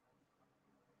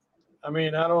 I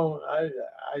mean,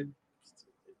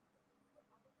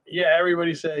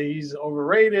 everybody say he's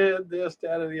overrated, this,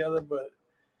 that, or the other, but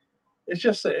it's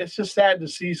just sad to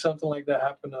see something like that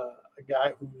happen to a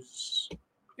guy who's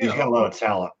he's got a lot of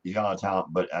talent.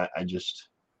 But I just,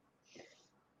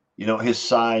 his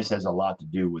size has a lot to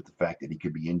do with the fact that he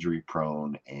could be injury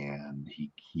prone, and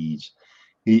he's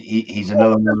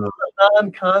another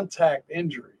non-contact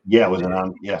injury. Yeah, it was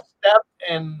step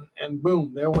and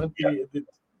boom, there went the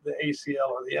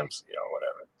ACL or the MCL,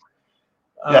 whatever.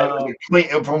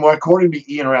 According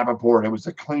to Ian Rappaport, it was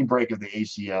a clean break of the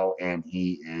ACL, and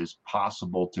he is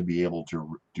possible to be able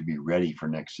to be ready for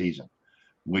next season,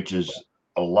 which is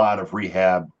a lot of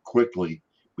rehab quickly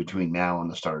between now and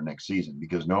the start of next season,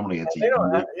 because normally it's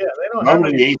the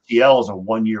ACL is a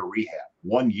 1 year rehab.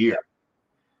 1 year.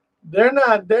 They're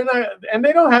not, and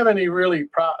they don't have any really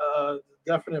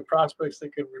definite prospects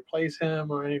that could replace him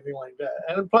or anything like that.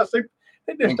 And plus, they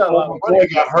just got a lot of money.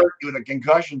 He got hurt with a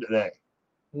concussion today.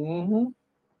 Mm-hmm.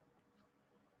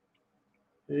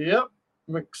 Yep.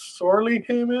 McSorley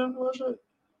came in, was it?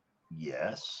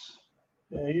 Yes.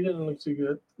 Yeah, he didn't look too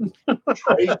good.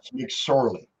 Trace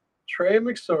McSorley.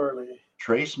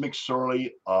 Trace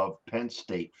McSorley of Penn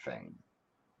State fame.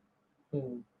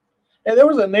 And there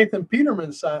was a Nathan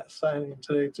Peterman signing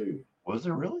today, too. Was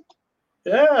there really?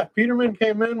 Yeah, Peterman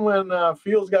came in when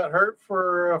Fields got hurt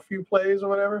for a few plays or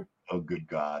whatever. Oh, good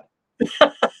God.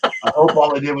 I hope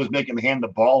all they did was make him hand the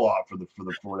ball off for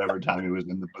whatever time he was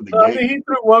in the game. I mean, he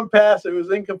threw one pass. It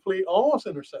was incomplete, almost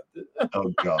intercepted.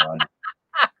 Oh, God.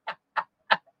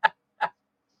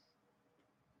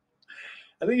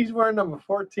 I think he's wearing number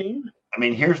 14. I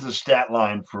mean, here's the stat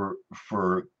line for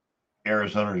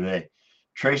Arizona today.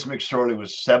 Trace McSorley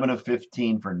was 7 of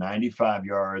 15 for 95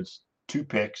 yards, 2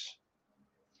 picks.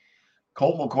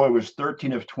 Colt McCoy was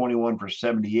 13 of 21 for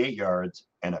 78 yards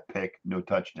and a pick, no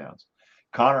touchdowns.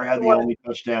 Connor had the only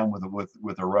touchdown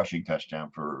with a rushing touchdown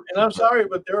for. And I'm sorry,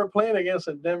 but they were playing against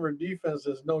a Denver defense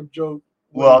that's no joke.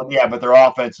 Well, yeah, but their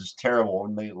offense is terrible,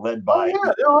 and they led by. Oh,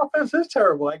 yeah, their offense is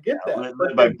terrible. I get that.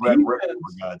 Led by Brett Rippon,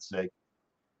 for God's sake.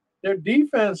 their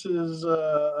defense is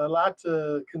a lot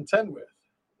to contend with.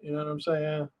 You know what I'm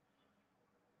saying?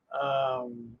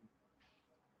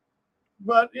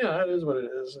 But it is what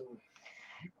it is. And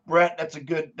Brett, that's a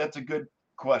good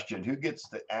question. Who gets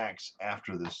the axe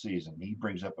after this season? He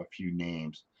brings up a few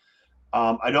names.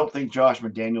 I don't think Josh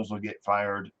McDaniels will get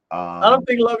fired. I don't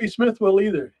think Lovie Smith will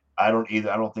either. I don't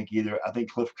either. I don't think either. I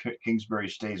think Cliff Kingsbury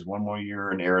stays one more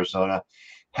year in Arizona.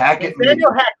 Hackett,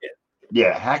 Daniel Hackett.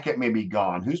 Yeah, Hackett may be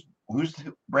gone. Who's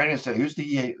Brandon Staley?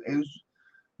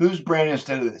 Who's Brandon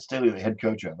Staley the head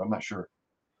coach of? I'm not sure.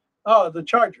 Oh, the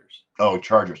Chargers. Oh,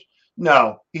 Chargers.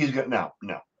 No, he's good. No.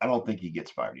 I don't think he gets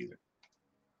fired either.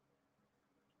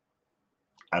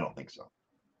 I don't think so.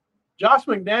 Josh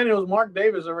McDaniels, Mark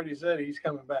Davis already said he's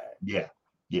coming back. Yeah.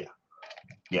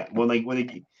 When they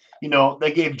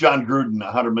they gave John Gruden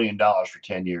 $100 million for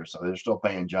 10 years, so they're still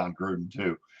paying John Gruden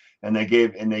too, and they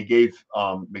gave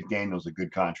McDaniels a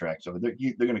good contract, so they're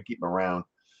going to keep him around.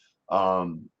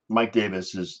 Mike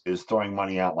Davis is throwing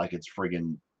money out like it's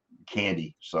friggin'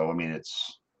 candy. So I mean,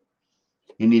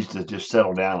 he needs to just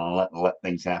settle down and let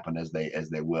things happen as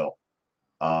they will.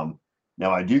 Now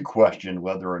I do question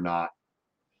whether or not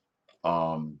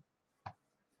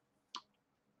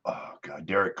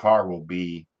Derek Carr will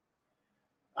be.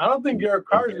 I don't think Derek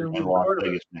Carr is going to be Las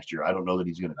Vegas next year. I don't know that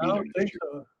he's going to be there. I don't think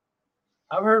so.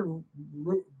 I've heard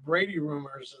Brady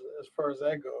rumors as far as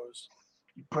that goes.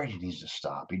 Brady needs to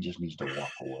stop. He just needs to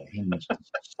walk away. He needs to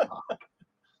stop.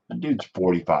 The dude's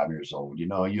 45 years old.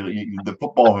 The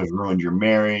football has ruined your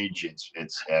marriage. It's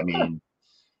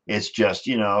just,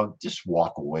 just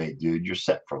walk away, dude. You're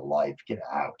set for life. Get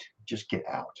out. Just get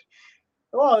out.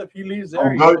 Well, if he leaves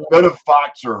there, go to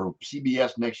Fox or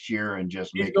CBS next year and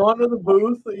just he's going to the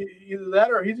booth. Either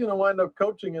that or he's going to wind up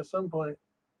coaching at some point.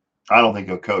 I don't think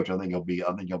he'll coach. I think he'll be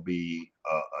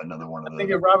another one of those. I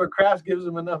think if Robert Kraft gives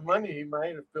him enough money, he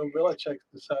might. If Bill Belichick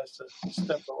decides to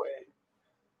step away.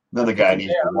 Another guy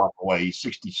needs to walk away. He's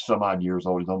 60 some odd years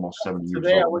old. He's almost 70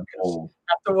 years old.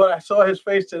 After what I saw his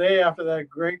face today, after that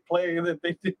great play that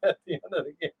they did at the end of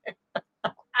the game.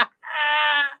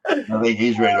 I think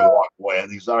he's ready to walk away. I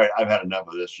think he's all right. I've had enough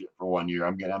of this shit for 1 year.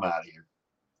 I'm out of here.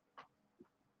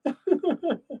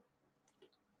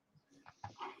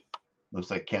 Looks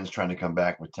like Ken's trying to come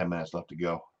back with 10 minutes left to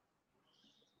go.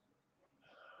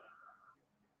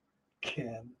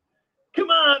 Ken, come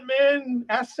on, man!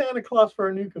 Ask Santa Claus for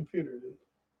a new computer, dude.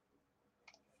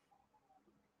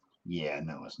 Yeah,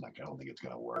 no, it's not. I don't think it's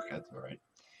gonna work. That's all right.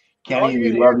 Kenny,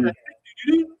 we love you.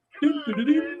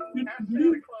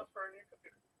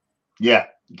 Yeah,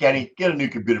 Kenny, get a new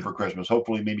computer for Christmas.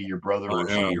 Hopefully, maybe your brother or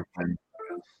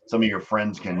some of your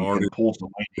friends can pull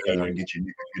some money together and get you a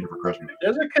new computer for Christmas.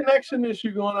 There's a connection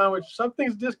issue going on, which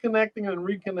something's disconnecting and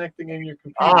reconnecting in your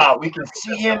computer. We can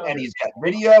see him, and he's got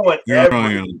video and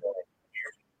everything.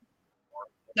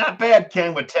 Not bad,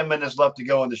 Ken, with 10 minutes left to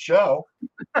go in the show.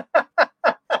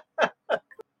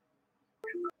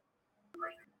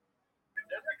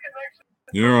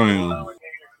 Here I am.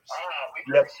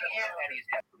 Yep.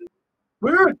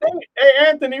 Hey,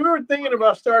 Anthony, we were thinking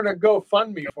about starting a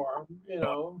GoFundMe for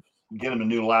him, Get him a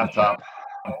new laptop.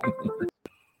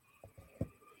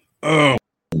 Oh.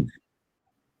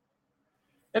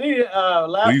 Any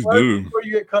last words before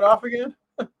you get cut off again?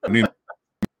 I need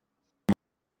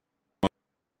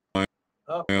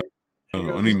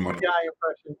my guy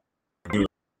impression.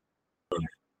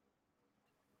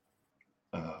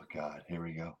 Oh God, here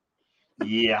we go.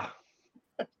 Yeah.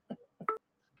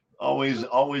 Always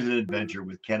an adventure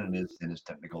with Ken and his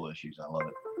technical issues. I love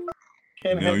it.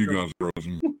 You guys are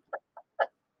awesome.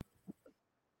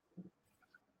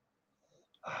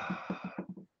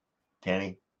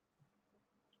 Kenny,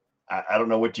 I don't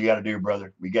know what you got to do,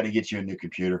 brother. We got to get you a new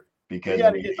computer because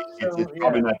it's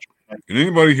probably not. Can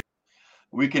anybody hear?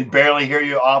 We can barely hear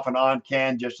you off and on,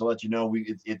 Ken. Just to let you know,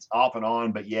 it's off and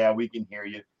on, but yeah, we can hear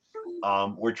you.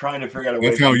 We're trying to figure out a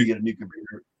way to get a new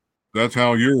computer. That's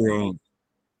how you're.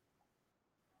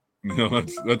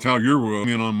 That's how you're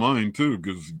in on mine too,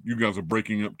 because you guys are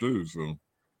breaking up too. So.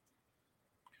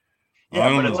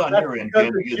 Yeah, but it's on your end,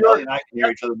 Ken. Because Ellie and I can hear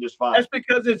each other just fine. That's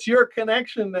because it's your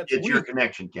connection. It's your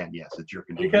connection, Ken. Yes, it's your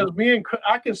connection. Because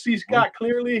I can see Scott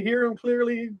clearly, hear him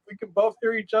clearly. We can both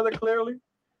hear each other clearly.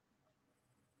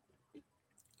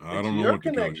 I don't know what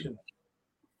connection.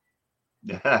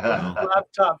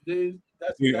 Laptop, dude.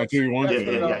 I'll tell you one.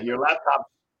 Yeah. Your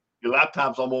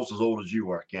laptop's almost as old as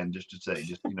you are, Ken. Just to say,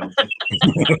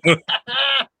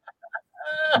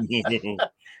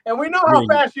 And we know how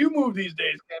fast you move these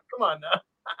days, Ken. Come on now.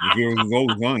 If it was as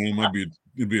old as I am,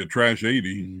 it'd be a trash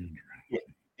 80.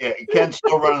 Yeah, Ken's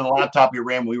still running the laptop he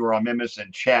ran when we were on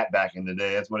MSN chat back in the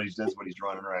day. That's what he's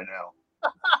running right now.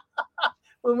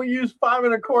 When we used 5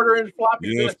 1/4-inch floppy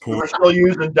Yes, disks. We were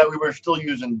still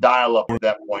using dial-up at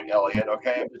that point, Elliot.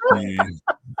 Okay.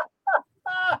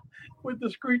 With the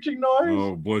screeching noise.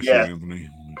 Oh, bless Yes. you, Anthony.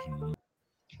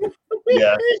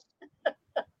 Yes.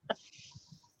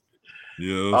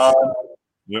 Yes.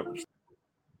 Yep.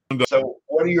 So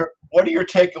what are your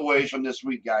takeaways from this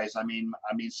week, guys? I mean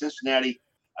Cincinnati.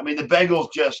 I mean the Bengals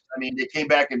they came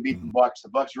back and beat the Bucs. The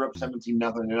Bucs are up 17-0. They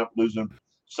ended up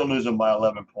still losing by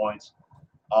 11 points.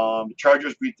 The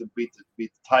Chargers beat the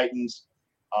Titans.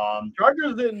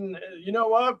 Chargers didn't. You know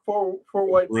what? For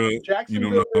what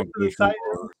Jacksonville did to the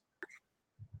Titans,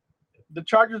 the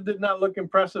Chargers did not look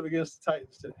impressive against the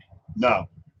Titans today. No,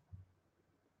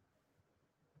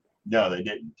 they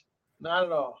didn't. Not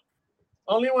at all.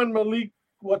 Only when Malik,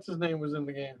 what's his name, was in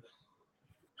the game.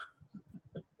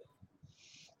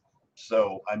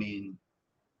 So I mean,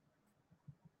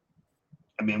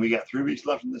 we got 3 weeks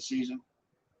left in the season.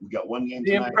 We got one game.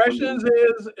 The impressions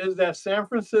is that San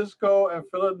Francisco and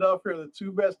Philadelphia are the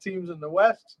 2 best teams in the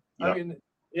West. Yep. I mean,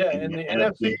 in the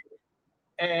NFC.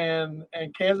 And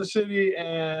Kansas City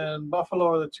and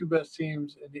Buffalo are the 2 best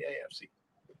teams in the AFC.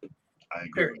 I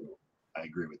agree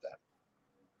with that.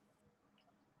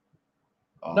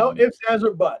 No ifs, ands,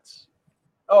 or buts.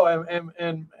 Oh,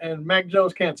 and Mac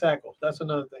Jones can't tackle. That's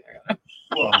another thing.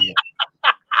 Well, yeah.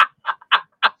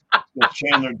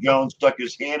 Chandler Jones stuck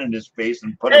his hand in his face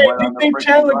and put him right on the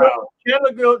freaking ground.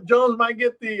 Chandler Jones might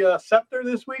get the scepter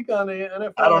this week on the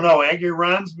NFL? I don't know. Angry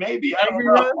runs, maybe. I don't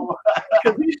know.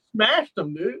 Because he smashed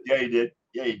them, dude. Yeah, he did.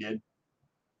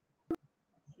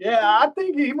 Yeah, I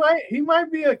think he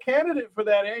might be a candidate for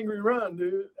that angry run,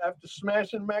 dude. After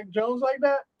smashing Mac Jones like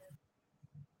that.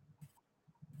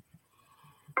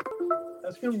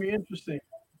 That's going to be interesting.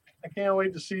 I can't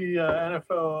wait to see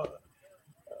NFL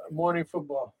morning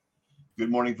football. Good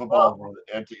Morning Football. For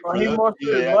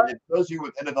those of you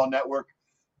with NFL Network,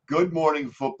 Good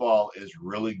Morning Football is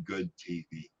really good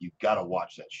TV. You've got to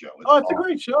watch that show. It's a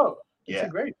great show. Yeah. It's a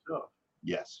great show.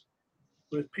 Yes.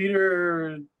 With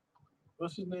Peter,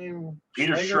 what's his name?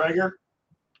 Peter Schrager.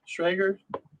 Schrager.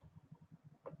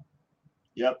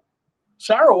 Yep.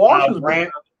 Sarah Walsh.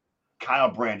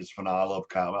 Kyle Brandt is phenomenal. I love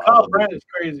Kyle. Kyle Brandt is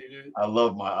crazy, dude. I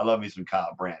love me some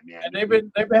Kyle Brandt, man. And they've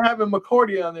been having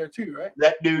McCourty on there too, right?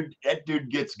 That dude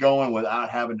gets going without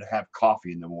having to have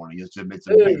coffee in the morning. It's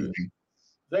amazing.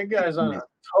 That guy's on a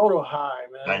total high,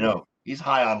 man. I know. He's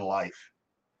high on life.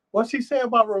 What's he say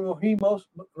about Raheem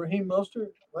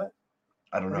Mostert? What?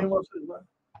 I don't know.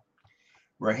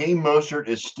 Raheem Mostert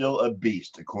is still a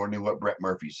beast, according to what Brett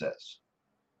Murphy says.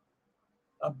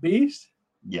 A beast?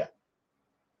 Yeah.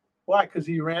 Why? Because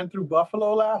he ran through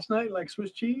Buffalo last night like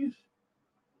Swiss cheese?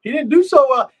 He didn't do so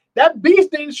well. That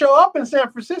beast didn't show up in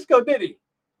San Francisco, did he?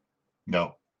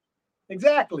 No.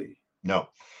 Exactly. No.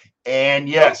 And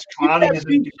yes, Clowney is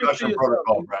in concussion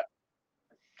protocol, Brett.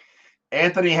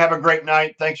 Anthony, have a great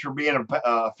night. Thanks for being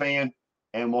a fan,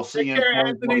 and we'll see you in 2023.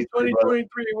 Anthony,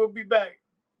 2023, we'll be back.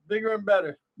 Bigger and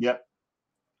better. Yep.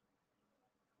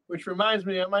 Which reminds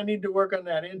me, I might need to work on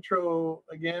that intro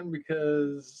again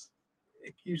because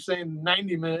it keeps saying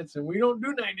 90 minutes, and we don't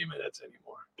do 90 minutes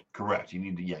anymore. Correct. You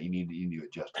need to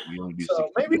adjust it. We only do so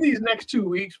maybe these next 2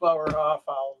 weeks while we're off,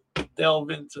 I'll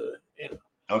delve into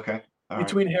Okay. All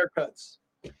between haircuts.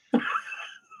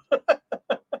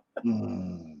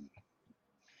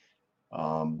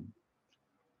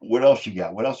 What else you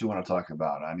got? What else you want to talk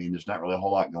about? I mean, there's not really a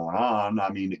whole lot going on. I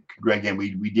mean, again,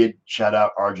 we did shout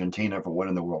out Argentina for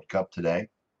winning the World Cup today.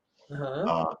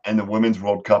 And the Women's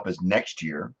World Cup is next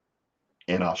year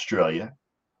in Australia.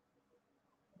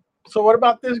 So what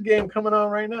about this game coming on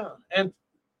right now? And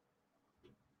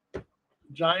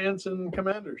Giants and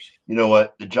Commanders. You know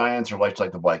what? The Giants are like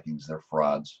the Vikings. They're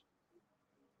frauds.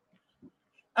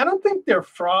 I don't think they're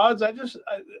frauds. I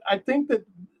think that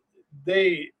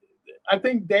I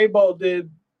think Daboll did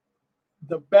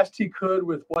the best he could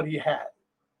with what he had.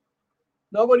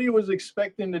 Nobody was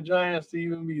expecting the Giants to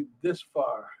even be this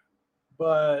far.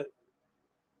 But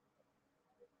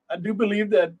I do believe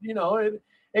that,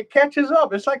 it catches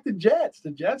up. It's like the Jets. The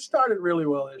Jets started really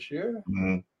well this year,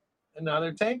 and now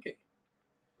they're tanking.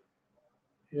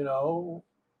 It's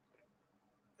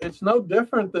no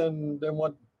different than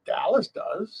what Dallas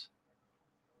does.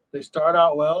 They start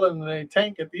out well, and they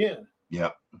tank at the end.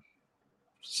 Yeah.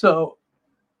 So,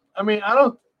 I mean, I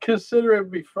don't consider it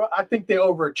be fraud. I think they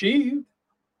overachieved.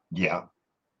 Yeah.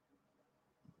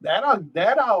 That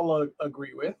I'll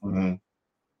agree with. Mm-hmm.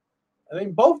 I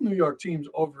think both New York teams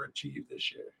overachieved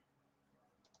this year.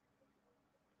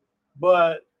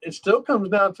 But it still comes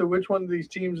down to which one of these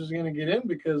teams is going to get in,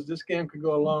 because this game could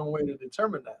go a long way to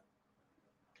determine that.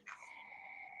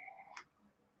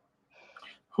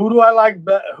 Who do I like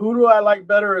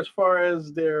better as far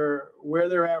as where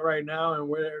they're at right now and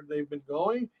where they've been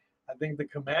going? I think the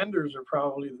Commanders are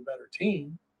probably the better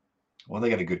team. Well, they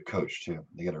got a good coach too.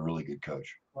 They got a really good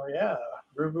coach. Oh yeah,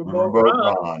 Riverboat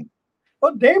Ron.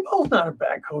 Well, Daboll's not a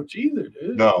bad coach either,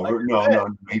 dude. No.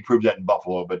 He proved that in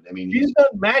Buffalo. But I mean, he's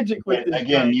done magic with this.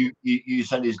 Again, you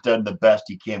said he's done the best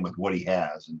he can with what he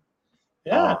has, and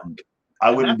yeah. I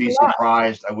wouldn't be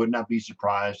surprised. I would not be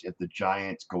surprised if the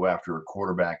Giants go after a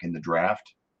quarterback in the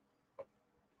draft,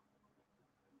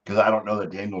 because I don't know that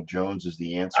Daniel Jones is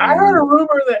the answer. I heard a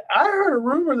rumor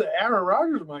that Aaron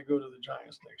Rodgers might go to the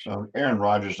Giants next year. Aaron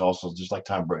Rodgers also, just like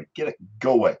Tom Brady,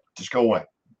 go away, just go away.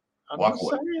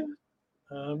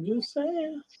 I'm just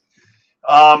saying.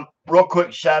 Real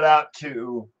quick shout out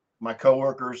to my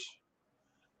coworkers.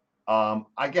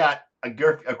 I got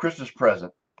a Christmas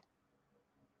present.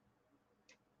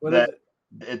 What is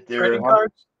it? They're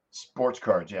cards? Sports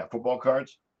cards, yeah, football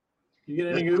cards. You get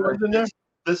any good ones in there?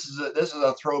 This is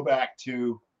a throwback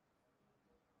to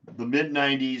the mid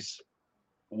 '90s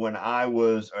when I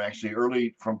was, or actually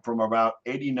early from about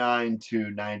 '89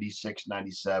 to '96,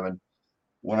 '97,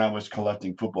 when I was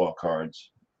collecting football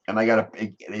cards. And I got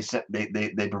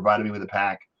they provided me with a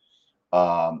pack,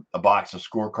 a box of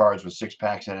scorecards with 6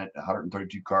 packs in it,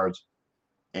 132 cards,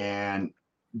 and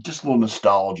just a little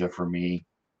nostalgia for me.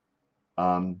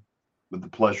 With the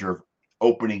pleasure of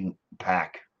opening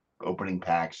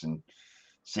packs and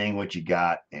seeing what you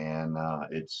got, and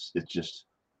it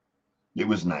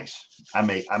was nice. I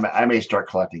may start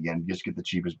collecting again. Just get the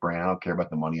cheapest brand. I don't care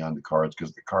about the money on the cards,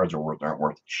 because the cards aren't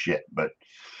worth shit. But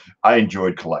I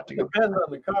enjoyed collecting them. Depends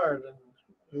on the card and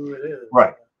who it is.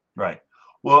 Right.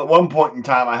 Well, at one point in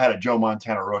time, I had a Joe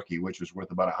Montana rookie, which was worth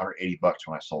about $180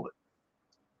 when I sold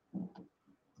it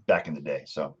back in the day.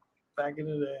 So back in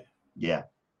the day. Yeah.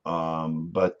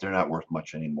 But they're not worth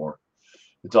much anymore.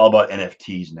 It's all about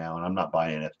NFTs now, and I'm not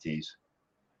buying NFTs.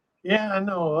 Yeah, I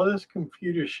know. All this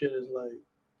computer shit is like,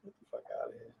 get the fuck out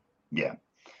of here. Yeah.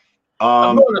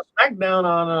 I'm going to SmackDown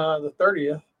on the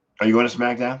 30th. Are you going to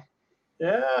SmackDown?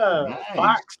 Yeah. Nice.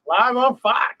 Fox. Live on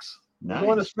Fox. Nice. I'm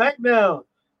going to SmackDown.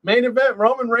 Main event,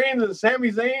 Roman Reigns and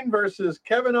Sami Zayn versus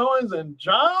Kevin Owens and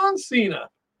John Cena.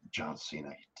 John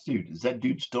Cena. Dude, is that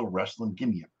dude still wrestling? Give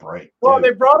me a break. Well,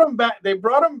 they brought him back. They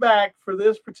brought him back for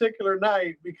this particular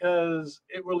night because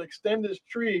it will extend his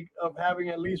streak of having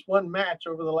at least one match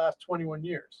over the last 21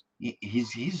 years.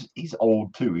 He's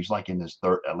old too. He's like in his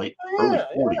early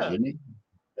 40s, isn't he?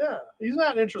 Yeah, he's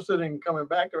not interested in coming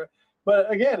back to it.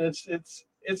 But again, it's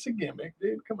a gimmick,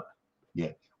 dude. Come on.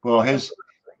 Yeah. Well,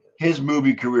 his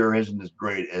movie career isn't as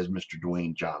great as Mr.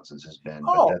 Dwayne Johnson's has been.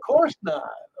 Oh, of course not.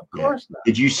 Of course not.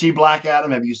 Did you see Black Adam?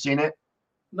 Have you seen it?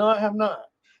 No, I have not.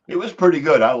 It was pretty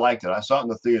good. I liked it. I saw it in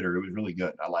the theater. It was really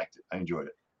good. I liked it. I enjoyed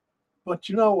it. But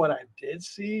you know what I did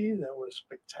see that was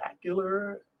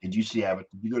spectacular? Did you see Avatar?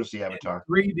 Did you go to see Avatar?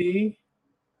 3D.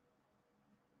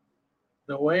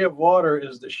 The Way of Water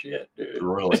is the shit, dude.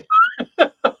 Really?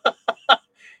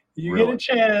 You get a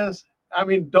chance. I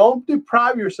mean, don't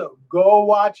deprive yourself. Go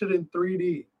watch it in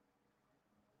 3D.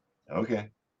 Okay.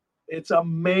 It's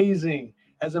amazing.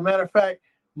 As a matter of fact,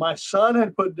 my son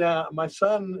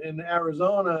in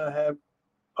Arizona had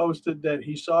posted that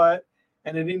he saw it,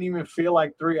 and it didn't even feel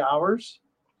like 3 hours.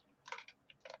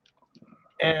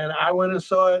 And I went and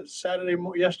saw it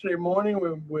yesterday morning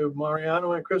with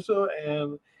Mariano and Crystal,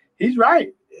 and he's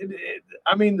right.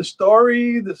 I mean, the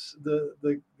story,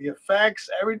 the effects,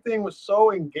 everything was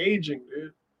so engaging,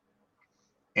 dude.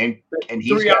 And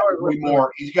he's got 3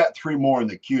 more. He's got 3 more in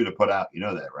the queue to put out. You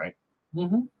know that, right?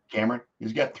 Mm-hmm. Cameron,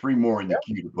 he's got 3 more in the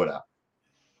queue to put out.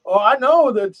 Oh, I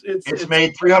know that it's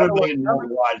made $300 million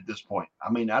worldwide at this point.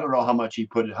 I mean, I don't know how much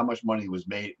how much money was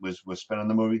spent on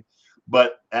the movie,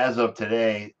 but as of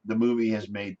today, the movie has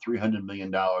made $300 million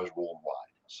worldwide.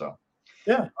 So.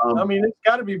 Yeah, I mean, it's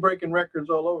got to be breaking records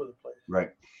all over the place.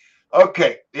 Right.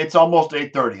 Okay, it's almost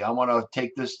 8:30. I want to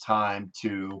take this time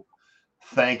to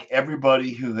thank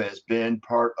everybody who has been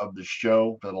part of the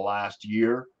show for the last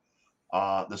year.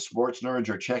 The sports nerds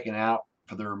are checking out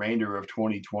for the remainder of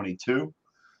 2022.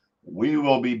 We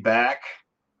will be back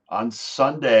on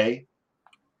Sunday,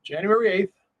 January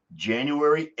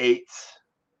 8th,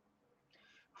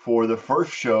 for the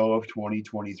first show of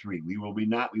 2023. We will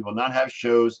not have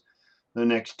shows the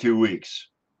next 2 weeks.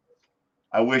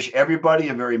 I wish everybody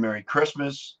a very Merry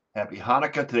Christmas. Happy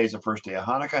Hanukkah. Today's the first day of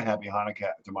Hanukkah. Happy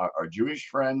Hanukkah to our Jewish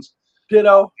friends.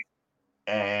 Ditto.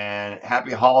 And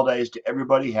happy holidays to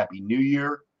everybody. Happy New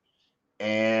Year.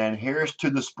 And here's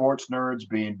to the sports nerds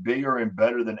being bigger and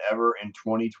better than ever in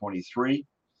 2023.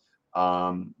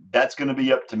 That's going to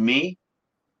be up to me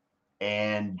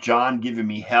and John giving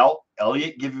me hell,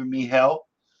 Elliot giving me hell,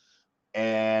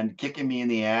 and kicking me in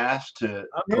the ass to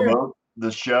promote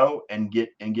the show and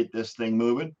get this thing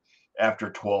moving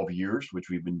after 12 years, which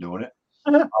we've been doing it.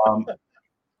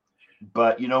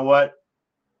 But you know what?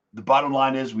 The bottom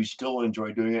line is we still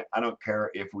enjoy doing it. I don't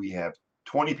care if we have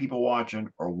 20 people watching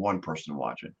or one person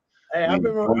watching. Hey, I've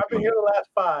been here the last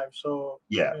 5, so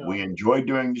yeah, we enjoy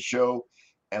doing the show,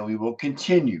 and we will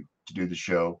continue to do the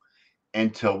show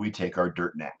until we take our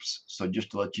dirt naps. So just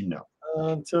to let you know.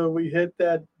 Until we hit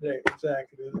that day,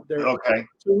 exactly. Okay.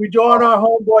 So we join our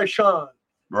homeboy Sean.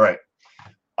 Right.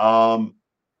 God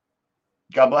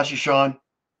bless you, Sean.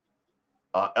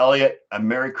 Elliot, a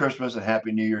Merry Christmas and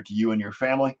Happy New Year to you and your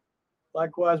family.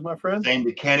 Likewise, my friend. Same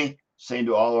to Kenny. Same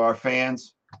to all of our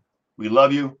fans. We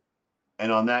love you.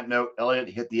 And on that note, Elliot,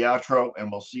 hit the outro,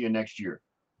 and we'll see you next year.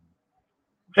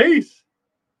 Peace.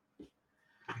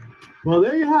 Well,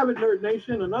 there you have it, Nerd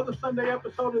Nation. Another Sunday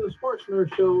episode of the Sports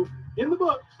Nerd Show in the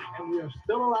books, and we are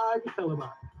still alive to tell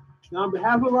about it. Now, on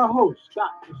behalf of our host,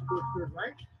 Scott, the Sports Nerd,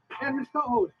 right? And his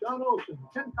co-host, John Olsen,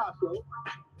 Ken Coslow,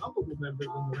 lovable members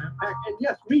in the Ram Pack, and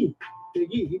yes, me,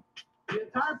 Big E, the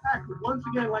entire pack would once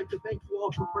again like to thank you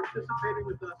all for participating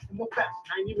with us in the best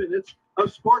 90 minutes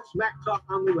of sports smack talk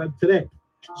on the web today.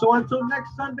 So until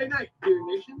next Sunday night, dear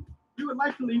nation, we would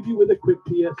like to leave you with a quick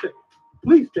PSA.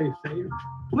 Please stay safe.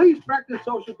 Please practice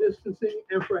social distancing.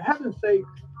 And for heaven's sake,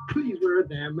 please wear a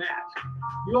damn mask.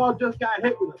 You all just got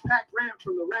hit with a pack rant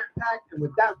from the Rat Pack. And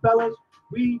with that, fellas,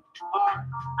 we are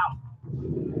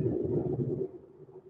out.